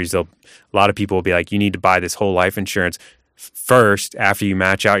our industries. A lot of people will be like, you need to buy this whole life insurance first after you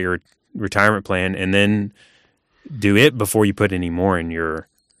match out your retirement plan, and then do it before you put any more in your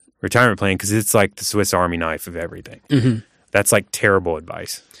retirement plan, because it's like the Swiss Army knife of everything. That's like terrible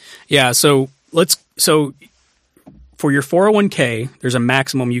advice. Yeah. So for your 401k, there's a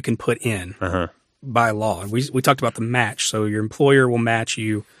maximum you can put in by law. We talked about the match. So your employer will match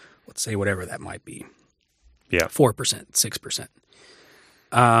you, let's say whatever that might be. Yeah. 4%,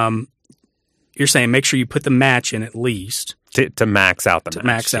 6%. You're saying make sure you put the match in at least to max out the match.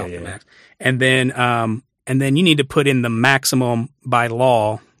 Max out the max. And then you need to put in the maximum by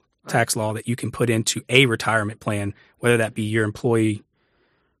law, tax law, that you can put into a retirement plan, whether that be your employee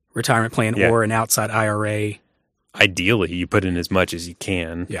retirement plan or an outside IRA. Ideally, you put in as much as you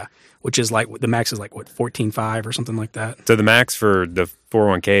can. Yeah. Which is like, the max is like, what, 14.5 or something like that? So the max for the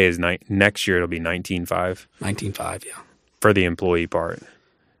 401k is next year, it'll be 19.5. 19.5, yeah. For the employee part.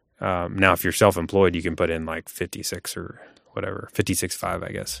 Now, if you're self-employed, you can put in like 56 or whatever, 56.5,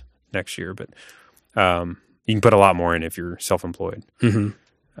 I guess, next year. But you can put a lot more in if you're self-employed.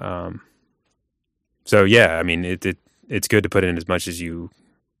 So, yeah, I mean, it's good to put in as much as you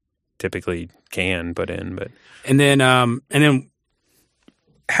typically can put in. But and then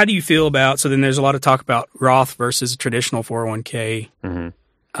how do you feel about, so then there's a lot of talk about Roth versus a traditional 401k.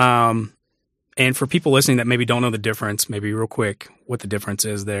 And for people listening that maybe don't know the difference, maybe real quick, what the difference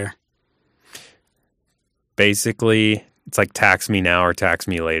is there. Basically, it's like tax me now or tax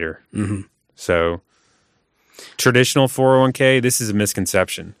me later. So traditional 401k, this is a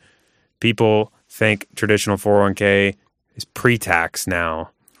misconception. People think traditional 401k is pre-tax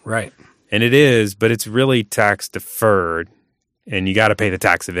now. Right. And it is, but it's really tax deferred, and you got to pay the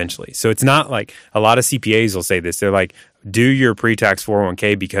tax eventually. So it's not like, a lot of CPAs will say this. They're like, do your pre-tax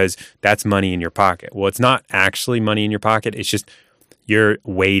 401k because that's money in your pocket. Well, it's not actually money in your pocket. It's just you're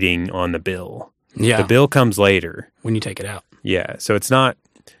waiting on the bill. Yeah. The bill comes later. When you take it out. Yeah. So it's not,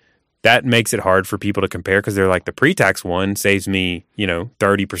 that makes it hard for people to compare, because they're like, the pre-tax one saves me,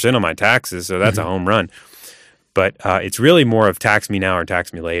 30% of my taxes. So that's a home run. But it's really more of tax me now or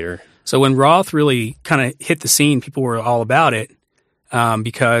tax me later. So when Roth really kind of hit the scene, people were all about it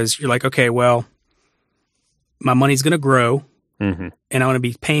because you're like, okay, well, my money's going to grow and I want to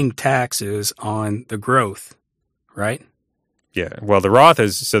be paying taxes on the growth, right? Yeah. Well, the Roth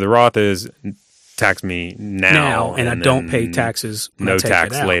is tax me now, and I don't pay taxes when I no take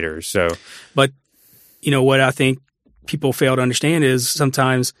tax it out. later. So, But what I think people fail to understand is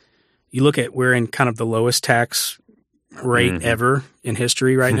sometimes you look at we're in kind of the lowest tax rate ever in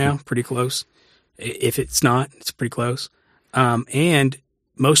history right now, pretty close. If it's not, it's pretty close. And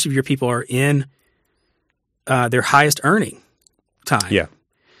most of your people are in their highest earning time. yeah.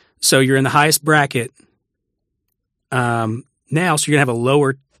 So you're in the highest bracket now, so you're going to have a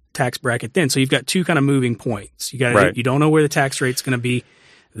lower tax bracket then. So you've got two kind of moving points. You don't know where the tax rate's going to be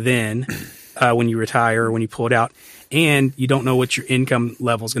then when you retire or when you pull it out, and you don't know what your income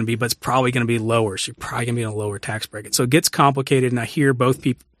level is going to be, but it's probably going to be lower. So you're probably going to be in a lower tax bracket. So it gets complicated, and I hear both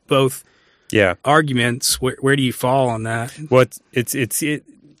arguments. Where do you fall on that? Well,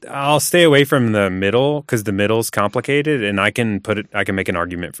 I'll stay away from the middle because the middle's complicated, and I can make an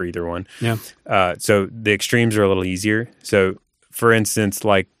argument for either one. Yeah. So the extremes are a little easier. So, for instance,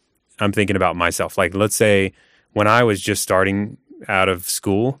 like I'm thinking about myself. Like, let's say when I was just starting out of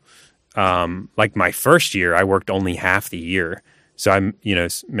school, like my first year, I worked only half the year. So I'm,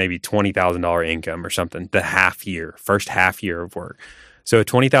 maybe $20,000 income or something. First half year of work. So a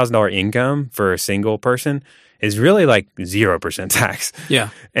 $20,000 income for a single person is really like 0% tax. Yeah.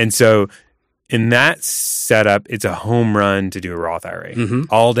 And so in that setup, it's a home run to do a Roth IRA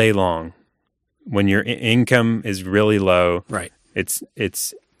all day long. When your income is really low, right,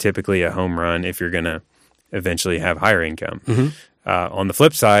 it's typically a home run if you're going to eventually have higher income. Mm-hmm. On the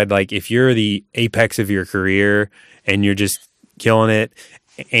flip side, like if you're the apex of your career and you're just killing it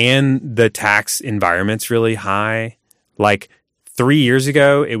and the tax environment's really high, like 3 years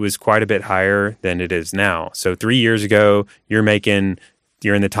ago, it was quite a bit higher than it is now. So 3 years ago, you're in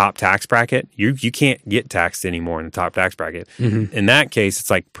the top tax bracket. You can't get taxed anymore in the top tax bracket. Mm-hmm. In that case,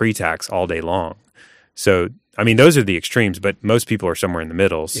 it's like pre-tax all day long. So, I mean, those are the extremes, but most people are somewhere in the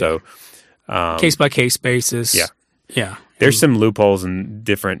middle. Yeah. So, case by case basis. Yeah. Yeah. There's some loopholes and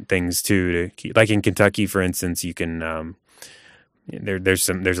different things too to keep. Like in Kentucky, for instance, you can there's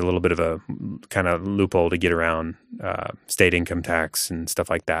a little bit of a kind of loophole to get around state income tax and stuff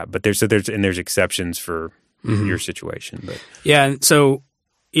like that. But there's exceptions for your situation. But yeah, and so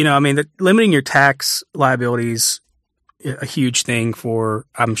limiting your tax liabilities a huge thing for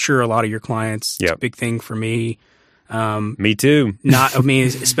I'm sure a lot of your clients. It's a big thing for me. Me too.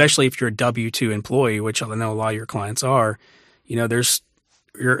 Especially if you're a W-2 employee, which I know a lot of your clients are. You're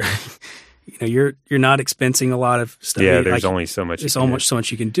not expensing a lot of stuff. Yeah, there's only so much. There's so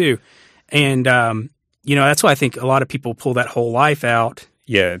much you can do, and that's why I think a lot of people pull that whole life out.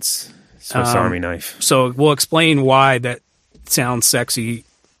 Yeah, it's Swiss Army knife. So we'll explain why that sounds sexy,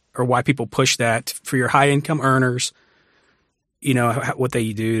 or why people push that for your high income earners. What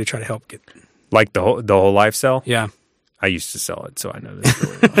they do to try to help get like the whole life sell. Yeah. I used to sell it, so I know this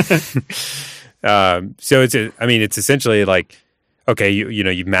really well. So it's essentially like, okay,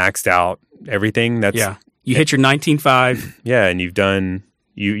 you've maxed out everything. You hit your 19.5. Yeah, and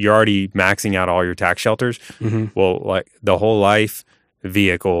you're already maxing out all your tax shelters. Mm-hmm. Well, like the whole life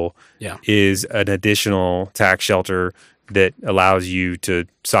vehicle is an additional tax shelter that allows you to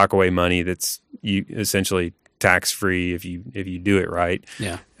sock away money that's essentially tax free if you do it right.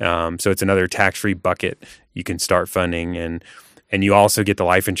 Yeah. So it's another tax free bucket you can start funding, and you also get the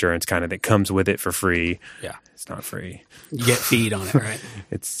life insurance kind of that comes with it for free. Yeah. It's not free. You get feed on it, right?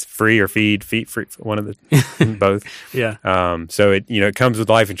 It's free or feed free, one of the both. Yeah. So it comes with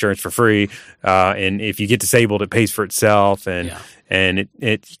life insurance for free, and if you get disabled, it pays for itself, and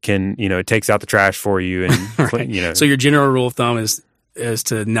it can it takes out the trash for you, and right. So your general rule of thumb is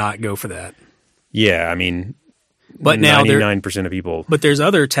to not go for that. Yeah, I mean. But now 99% of people. But there's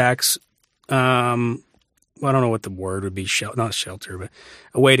other tax. I don't know what the word would be. Not shelter, but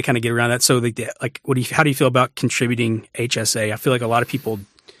a way to kind of get around that. So, how do you feel about contributing HSA? I feel like a lot of people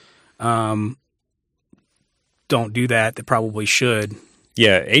don't do that. That probably should.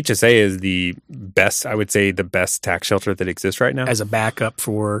 Yeah, HSA is the best. I would say the best tax shelter that exists right now as a backup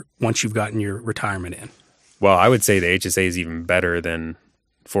for once you've gotten your retirement in. Well, I would say the HSA is even better than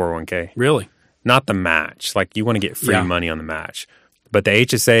 401k. Really? Not the match. Like you want to get free money on the match. But the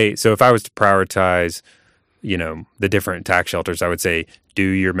HSA, so if I was to prioritize, the different tax shelters, I would say do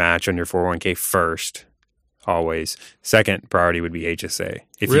your match on your 401k first, always. Second priority would be HSA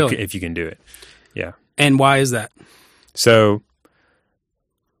if you can do it. Yeah. And why is that? So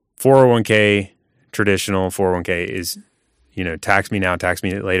 401k, traditional 401k is, tax me now, tax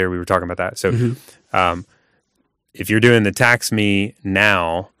me later. We were talking about that. So if you're doing the tax me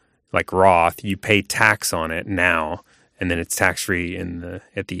now, like Roth, you pay tax on it now, and then it's tax free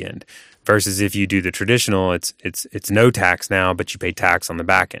at the end. Versus if you do the traditional, it's no tax now, but you pay tax on the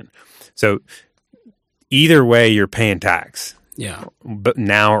back end. So either way, you're paying tax, Yeah. but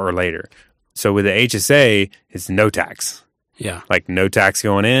now or later. So with the HSA, it's no tax. Yeah. Like no tax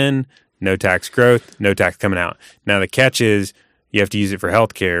going in, no tax growth, no tax coming out. Now the catch is you have to use it for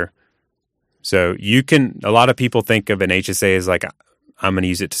healthcare. So a lot of people think of an HSA as like, I'm going to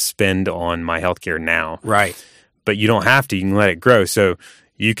use it to spend on my healthcare now. Right. But you don't have to. You can let it grow. So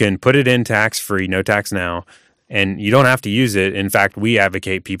you can put it in tax-free, no tax now, and you don't have to use it. In fact, we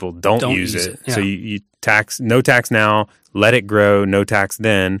advocate people don't use it. Yeah. So you tax, no tax now, let it grow, no tax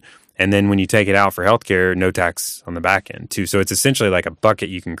then. And then when you take it out for healthcare, no tax on the back end too. So it's essentially like a bucket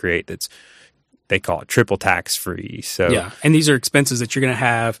you can create they call it triple tax free. So yeah. And these are expenses that you're going to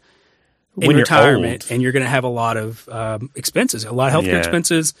have in when you're retirement, old. and you're going to have a lot of expenses, a lot of healthcare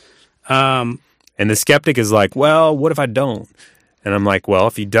expenses. And the skeptic is like, well, what if I don't? And I'm like, well,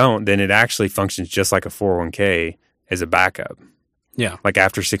 if you don't, then it actually functions just like a 401k as a backup. Yeah. Like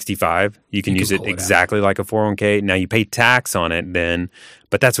after 65, you can use it exactly like a 401k. Now you pay tax on it then,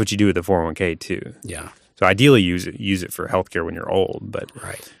 but that's what you do with the 401k too. Yeah. So ideally use it for healthcare when you're old, but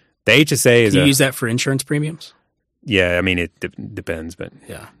right. The HSA is Can you use that for insurance premiums? Yeah, I mean it depends, but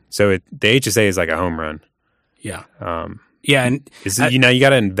yeah. So the HSA is like a home run. Yeah. Yeah, and you got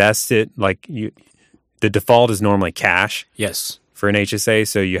to invest it like the default is normally cash. Yes. For an HSA,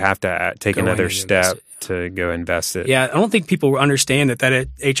 so you have to take another step to go invest it. Yeah, I don't think people understand that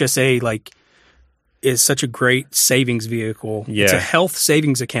HSA like is such a great savings vehicle. Yeah. It's a health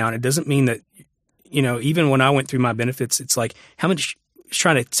savings account. It doesn't mean that, even when I went through my benefits, it's like how much it's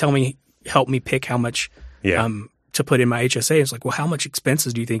trying to help me pick how much to put in my HSA. It's like, well, how much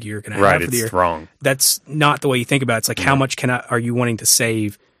expenses do you think you're going to have for the year? Right, it's wrong. That's not the way you think about it. It's like how much are you wanting to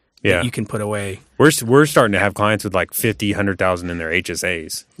save that you can put away? We're starting to have clients with like 50, 100,000 in their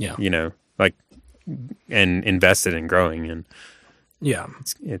HSAs. Yeah. And invested in growing, and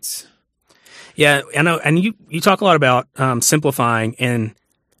it's yeah, I know. And you talk a lot about simplifying, and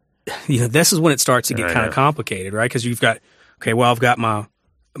this is when it starts to get kind of complicated, right? Because you've got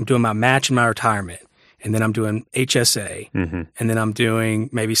I'm doing my match in my retirement, and then I'm doing HSA, and then I'm doing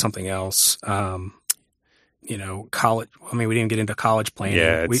maybe something else. College. I mean, we didn't get into college planning.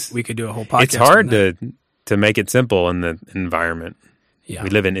 Yeah, we could do a whole podcast. It's hard to make it simple in the environment we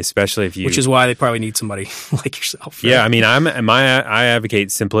live in, especially which is why they probably need somebody like yourself. Right? Yeah, I mean, I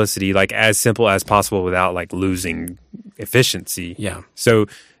advocate simplicity, like as simple as possible without like losing efficiency. Yeah. So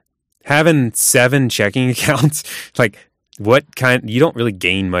having 7 checking accounts, like you don't really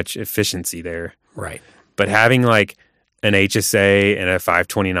gain much efficiency there. Right. But having like an HSA and a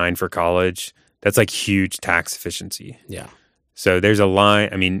 529 for college, that's like huge tax efficiency. Yeah. So there's a line.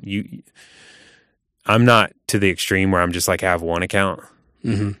 I mean, I'm not to the extreme where I'm just like have one account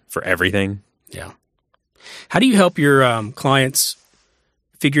for everything. Yeah. How do you help your clients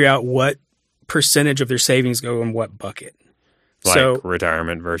figure out what percentage of their savings go in what bucket? Like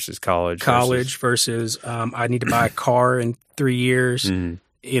retirement versus college. Versus I need to buy a car in 3 years,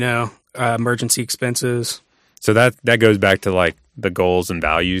 emergency expenses. So that goes back to like the goals and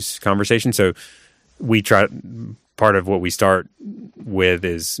values conversation. So part of what we start with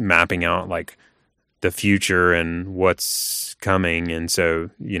is mapping out like the future and what's coming. And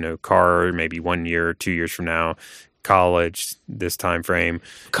so, car maybe 1 year, 2 years from now, college, this time frame.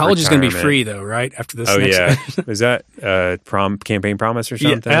 College is going to be free though, right? After this. Oh yeah. Is that campaign promise or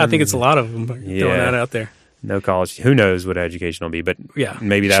something? Yeah, I think it's a lot of them throwing that out there. No college. Who knows what education will be, but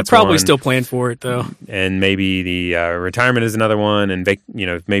maybe that's should probably still plan for it though. And maybe the retirement is another one, and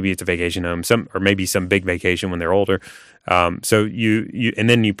maybe it's a vacation home, or maybe some big vacation when they're older. So you and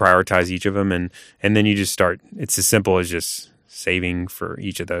then you prioritize each of them, and then you just start. It's as simple as just saving for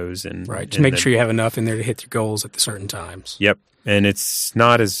each of those, and to make sure you have enough in there to hit your goals at the certain times. Yep, and it's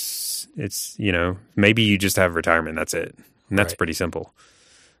not as maybe you just have retirement. That's it, and that's pretty simple.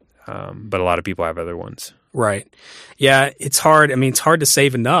 But a lot of people have other ones. Right. Yeah, it's hard. I mean, it's hard to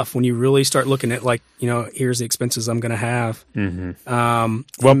save enough when you really start looking at here's the expenses I'm going to have. Well,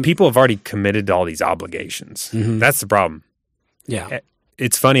 people have already committed to all these obligations. That's the problem. Yeah.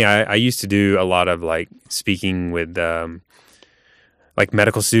 It's funny. I used to do a lot of like speaking with like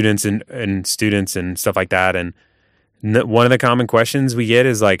medical students and students and stuff like that. And one of the common questions we get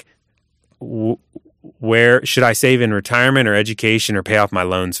is like, where should I save in retirement or education or pay off my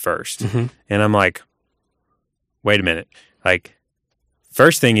loans first? And I'm like, wait a minute. Like,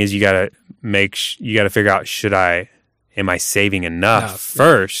 first thing is you got to figure out, am I saving enough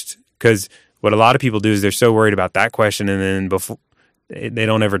first? Because what a lot of people do is they're so worried about that question, and then before they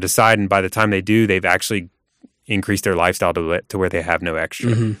don't ever decide. And by the time they do, they've actually increased their lifestyle to where they have no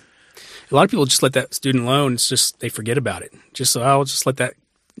extra. A lot of people just let that student loan. It's just they forget about it. I'll just let that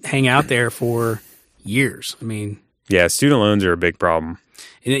hang out there for years. I mean, Yeah, student loans are a big problem.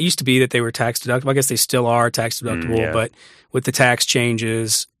 and it used to be that they were tax deductible. I guess they still are tax deductible, yeah. but with the tax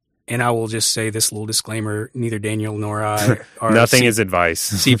changes, and I will just say this little disclaimer, neither Daniel nor I are Nothing is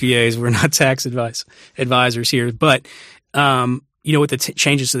advice. CPAs. We're not tax advisors here. But, with the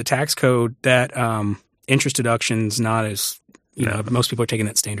changes to the tax code, that interest deduction's not as, most people are taking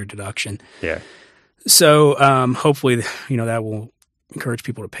that standard deduction. Yeah. So hopefully, that will encourage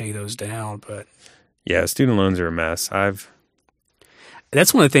people to pay those down. But Yeah, student loans are a mess.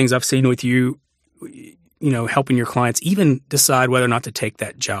 that's one of the things I've seen with you, helping your clients even decide whether or not to take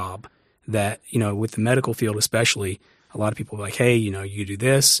that job. That, with the medical field especially, a lot of people are like, hey, you do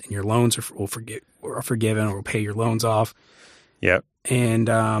this and your loans are forgiven or will pay your loans off. Yep. And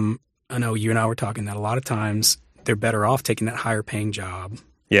I know you and I were talking that a lot of times they're better off taking that higher paying job.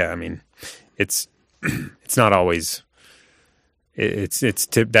 Yeah, I mean, it's not always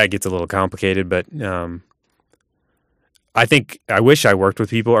that gets a little complicated, but I wish I worked with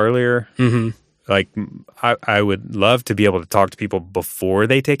people earlier. Mm-hmm. Like I would love to be able to talk to people before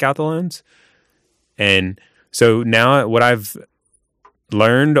they take out the loans. And so now what I've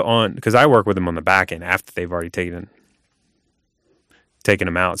learned because I work with them on the back end after they've already taken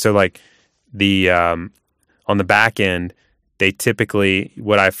them out. So like on the back end, they typically,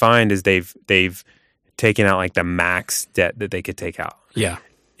 what I find is they've taken out like the max debt that they could take out. Yeah.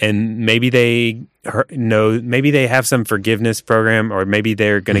 And maybe they have some forgiveness program, or maybe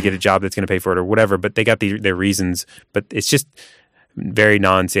they're going to get a job that's going to pay for it or whatever, but they got their reasons, but it's just very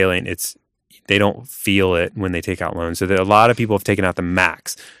non-salient. They don't feel it when they take out loans. So a lot of people have taken out the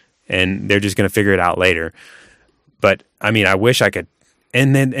max and they're just going to figure it out later. But I mean, I wish I could.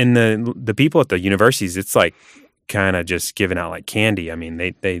 And then the people at the universities, it's like kind of just giving out like candy. I mean,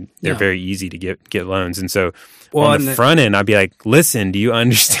 they're very easy to get loans. And so on the front end, I'd be like, listen, do you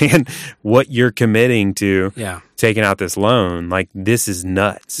understand what you're committing to taking out this loan? Like, this is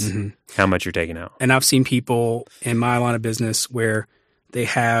nuts how much you're taking out. And I've seen people in my line of business where they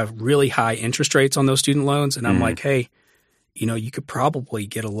have really high interest rates on those student loans. And I'm like, hey, you could probably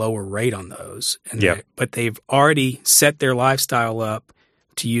get a lower rate on those. But they've already set their lifestyle up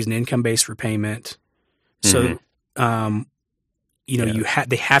to use an income-based repayment. So, they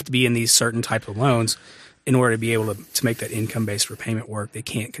have to be in these certain type of loans in order to be able to make that income-based repayment work. They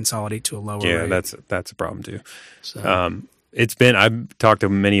can't consolidate to a lower rate. Yeah, that's a problem too. So, I've talked to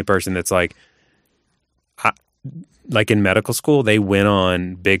many person that's like in medical school, they went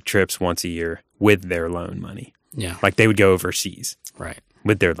on big trips once a year with their loan money. Yeah. Like they would go overseas. Right.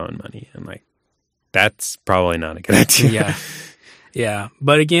 With their loan money. I'm like, that's probably not a good idea. Yeah. Yeah.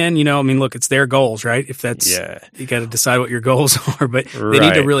 But again, look, it's their goals, right? If that's, you got to decide what your goals are, but they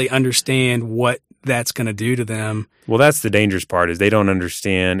need to really understand what that's going to do to them. Well, that's the dangerous part is they don't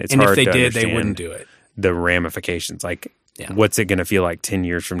understand. It's hard to understand. And if they did, they wouldn't do it. The ramifications, like what's it going to feel like 10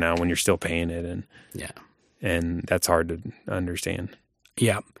 years from now when you're still paying it? And that's hard to understand.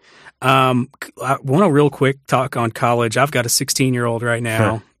 Yeah. I want to real quick talk on college. I've got a 16-year-old right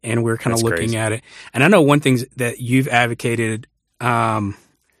now, and we're kind of looking at it. And I know one thing that you've advocated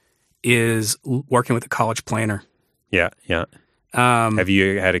is working with a college planner. Yeah, yeah. Have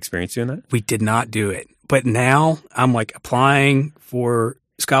you had experience doing that? We did not do it. But now I'm like applying for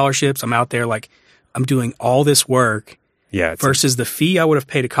scholarships. I'm out there like I'm doing all this work versus the fee I would have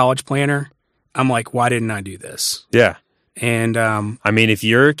paid a college planner. I'm like, why didn't I do this? Yeah. And I mean, if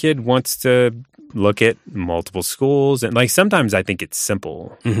your kid wants to look at multiple schools, and like sometimes I think it's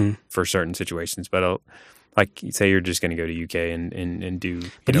simple for certain situations, but like say you're just going to go to UK and do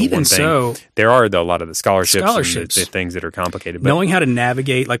but even one thing. So there are a lot of the scholarships. And the things that are complicated. But knowing how to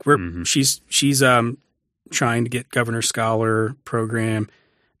navigate, like she's trying to get Governor Scholar program,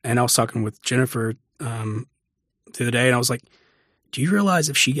 and I was talking with Jennifer the other day, and I was like, do you realize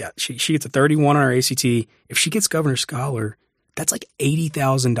if she gets a 31 on her ACT, if she gets Governor Scholar, that's like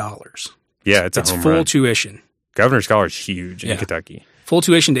 $80,000. Yeah, it's full run. Tuition. Governor Scholar is huge in Kentucky. Full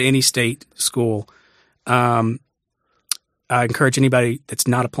tuition to any state school. I encourage anybody that's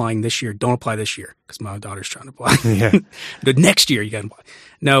not applying this year, don't apply this year because my daughter's trying to apply. Yeah. The next year you got to apply.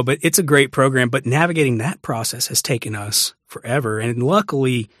 No, but it's a great program. But navigating that process has taken us forever. And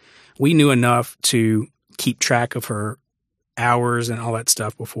luckily, we knew enough to keep track of her hours and all that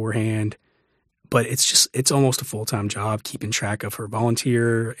stuff beforehand. But it's almost a full-time job keeping track of her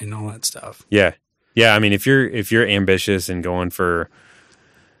volunteer and all that stuff. Yeah. Yeah. I mean, if you're ambitious and going for,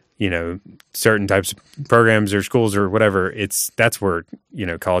 certain types of programs or schools or whatever, that's where,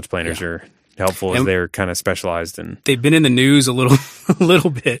 college planners are helpful as they're kind of specialized in. They've been in the news a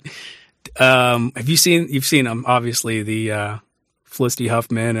little bit. You've seen them, obviously, the Felicity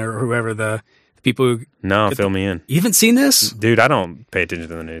Huffman or whoever the People who No, fill me in. You haven't seen this? Dude, I don't pay attention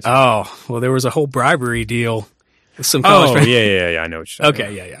to the news. Oh, well, there was a whole bribery deal with some college. Yeah. I know what you're talking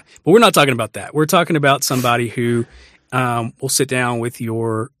about. Yeah. But we're not talking about that. We're talking about somebody who will sit down with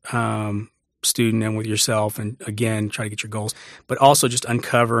your student and with yourself and, again, try to get your goals, but also just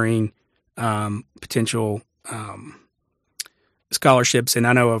uncovering potential scholarships. And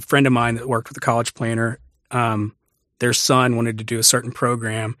I know a friend of mine that worked with a college planner, their son wanted to do a certain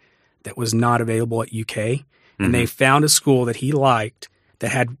program that was not available at UK. And they found a school that he liked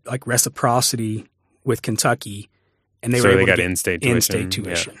that had like reciprocity with Kentucky. And they were able to get in-state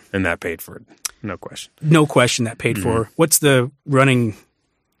tuition. Yeah. And that paid for it. No question. No question that paid for. What's the running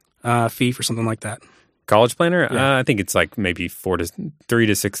fee for something like that? College planner? Yeah. I think it's like maybe $3,000 to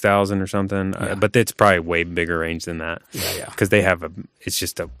 $6,000 or something. Yeah. But it's probably way bigger range than that. Yeah. Because they have it's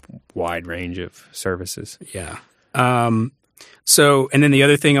just a wide range of services. Yeah. So, and then the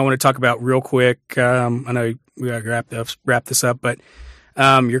other thing I want to talk about real quick, I know we got to wrap this up, but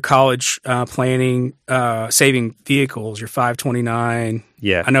your college planning, saving vehicles, your 529.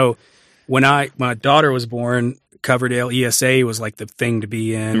 Yeah. I know when my daughter was born, Coverdale ESA was like the thing to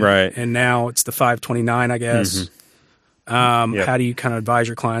be in. Right. And now it's the 529, I guess. How do you kind of advise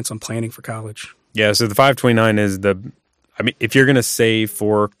your clients on planning for college? Yeah, so the 529 is if you're going to save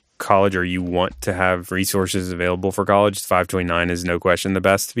for college or you want to have resources available for college, 529 is no question the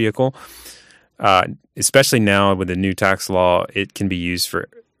best vehicle. Especially now with the new tax law, it can be used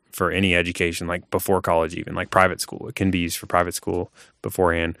for any education, like before college even, like private school. It can be used for private school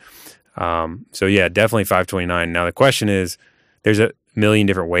beforehand. So yeah, definitely 529. Now the question is, there's a million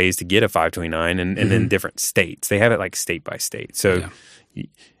different ways to get a 529 and in different states. They have it like state by state. So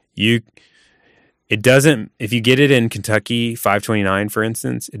it doesn't, if you get it in Kentucky 529, for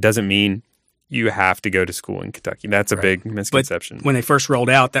instance, it doesn't mean you have to go to school in Kentucky. That's a big misconception. But when they first rolled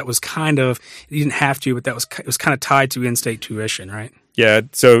out, that was kind of, you didn't have to, but it was kind of tied to in-state tuition, right? Yeah.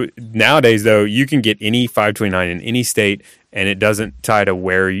 So nowadays, though, you can get any 529 in any state, and it doesn't tie to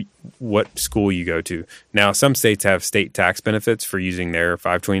what school you go to. Now, some states have state tax benefits for using their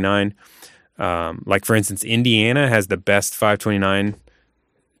 529. Like, for instance, Indiana has the best 529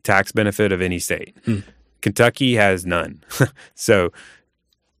 tax benefit of any state. Kentucky has none. So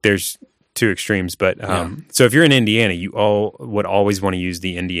there's two extremes. But so if you're in Indiana, you would always want to use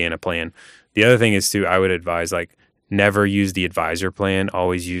the Indiana plan. The other thing is, too, I would advise, like, never use the advisor plan.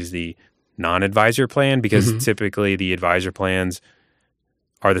 Always use the non-advisor plan, because typically the advisor plans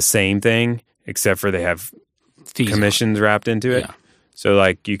are the same thing, except for they have commissions wrapped into it. Yeah. So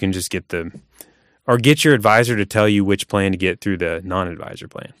like you can just get your advisor to tell you which plan to get through the non-advisor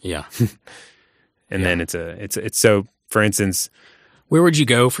plan. Yeah. And then it's so, for instance, where would you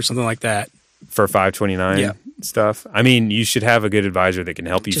go for something like that? For 529 stuff? I mean, you should have a good advisor that can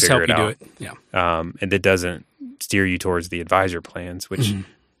help you figure it out. Do it. Yeah. And that doesn't steer you towards the advisor plans, which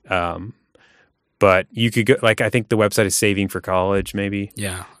but you could go, like, I think the website is Saving for College, maybe.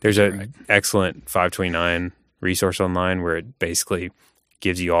 Yeah. There's an excellent 529 resource online where it basically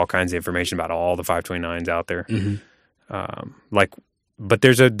gives you all kinds of information about all the 529s out there. But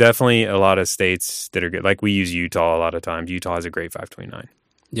there's definitely a lot of states that are good. Like, we use Utah a lot of times. Utah has a great 529.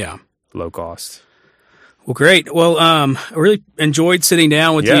 Yeah. Low cost. Well, great. Well, I really enjoyed sitting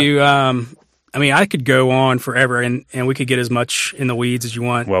down with you. I mean, I could go on forever, and we could get as much in the weeds as you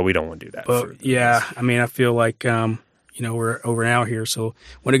want. Well, we don't want to do that. But I mean, I feel like, we're over an hour here, so I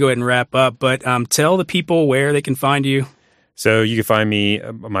want to go ahead and wrap up. But tell the people where they can find you. So you can find me.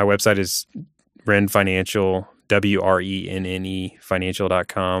 My website is Wrenne Financial, WRENNE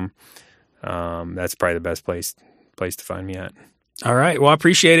financial.com. That's probably the best place to find me at. All right. Well, I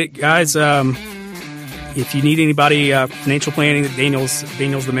appreciate it, guys. If you need anybody financial planning, Daniel's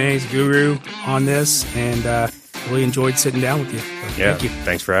the man. He's a guru on this, and really enjoyed sitting down with you. So thank you.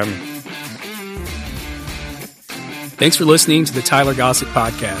 Thanks for having me. Thanks for listening to the Tyler Gossett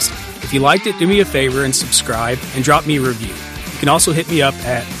Podcast. If you liked it, do me a favor and subscribe and drop me a review. You can also hit me up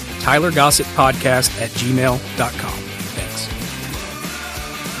at tylergossettpodcast@gmail.com.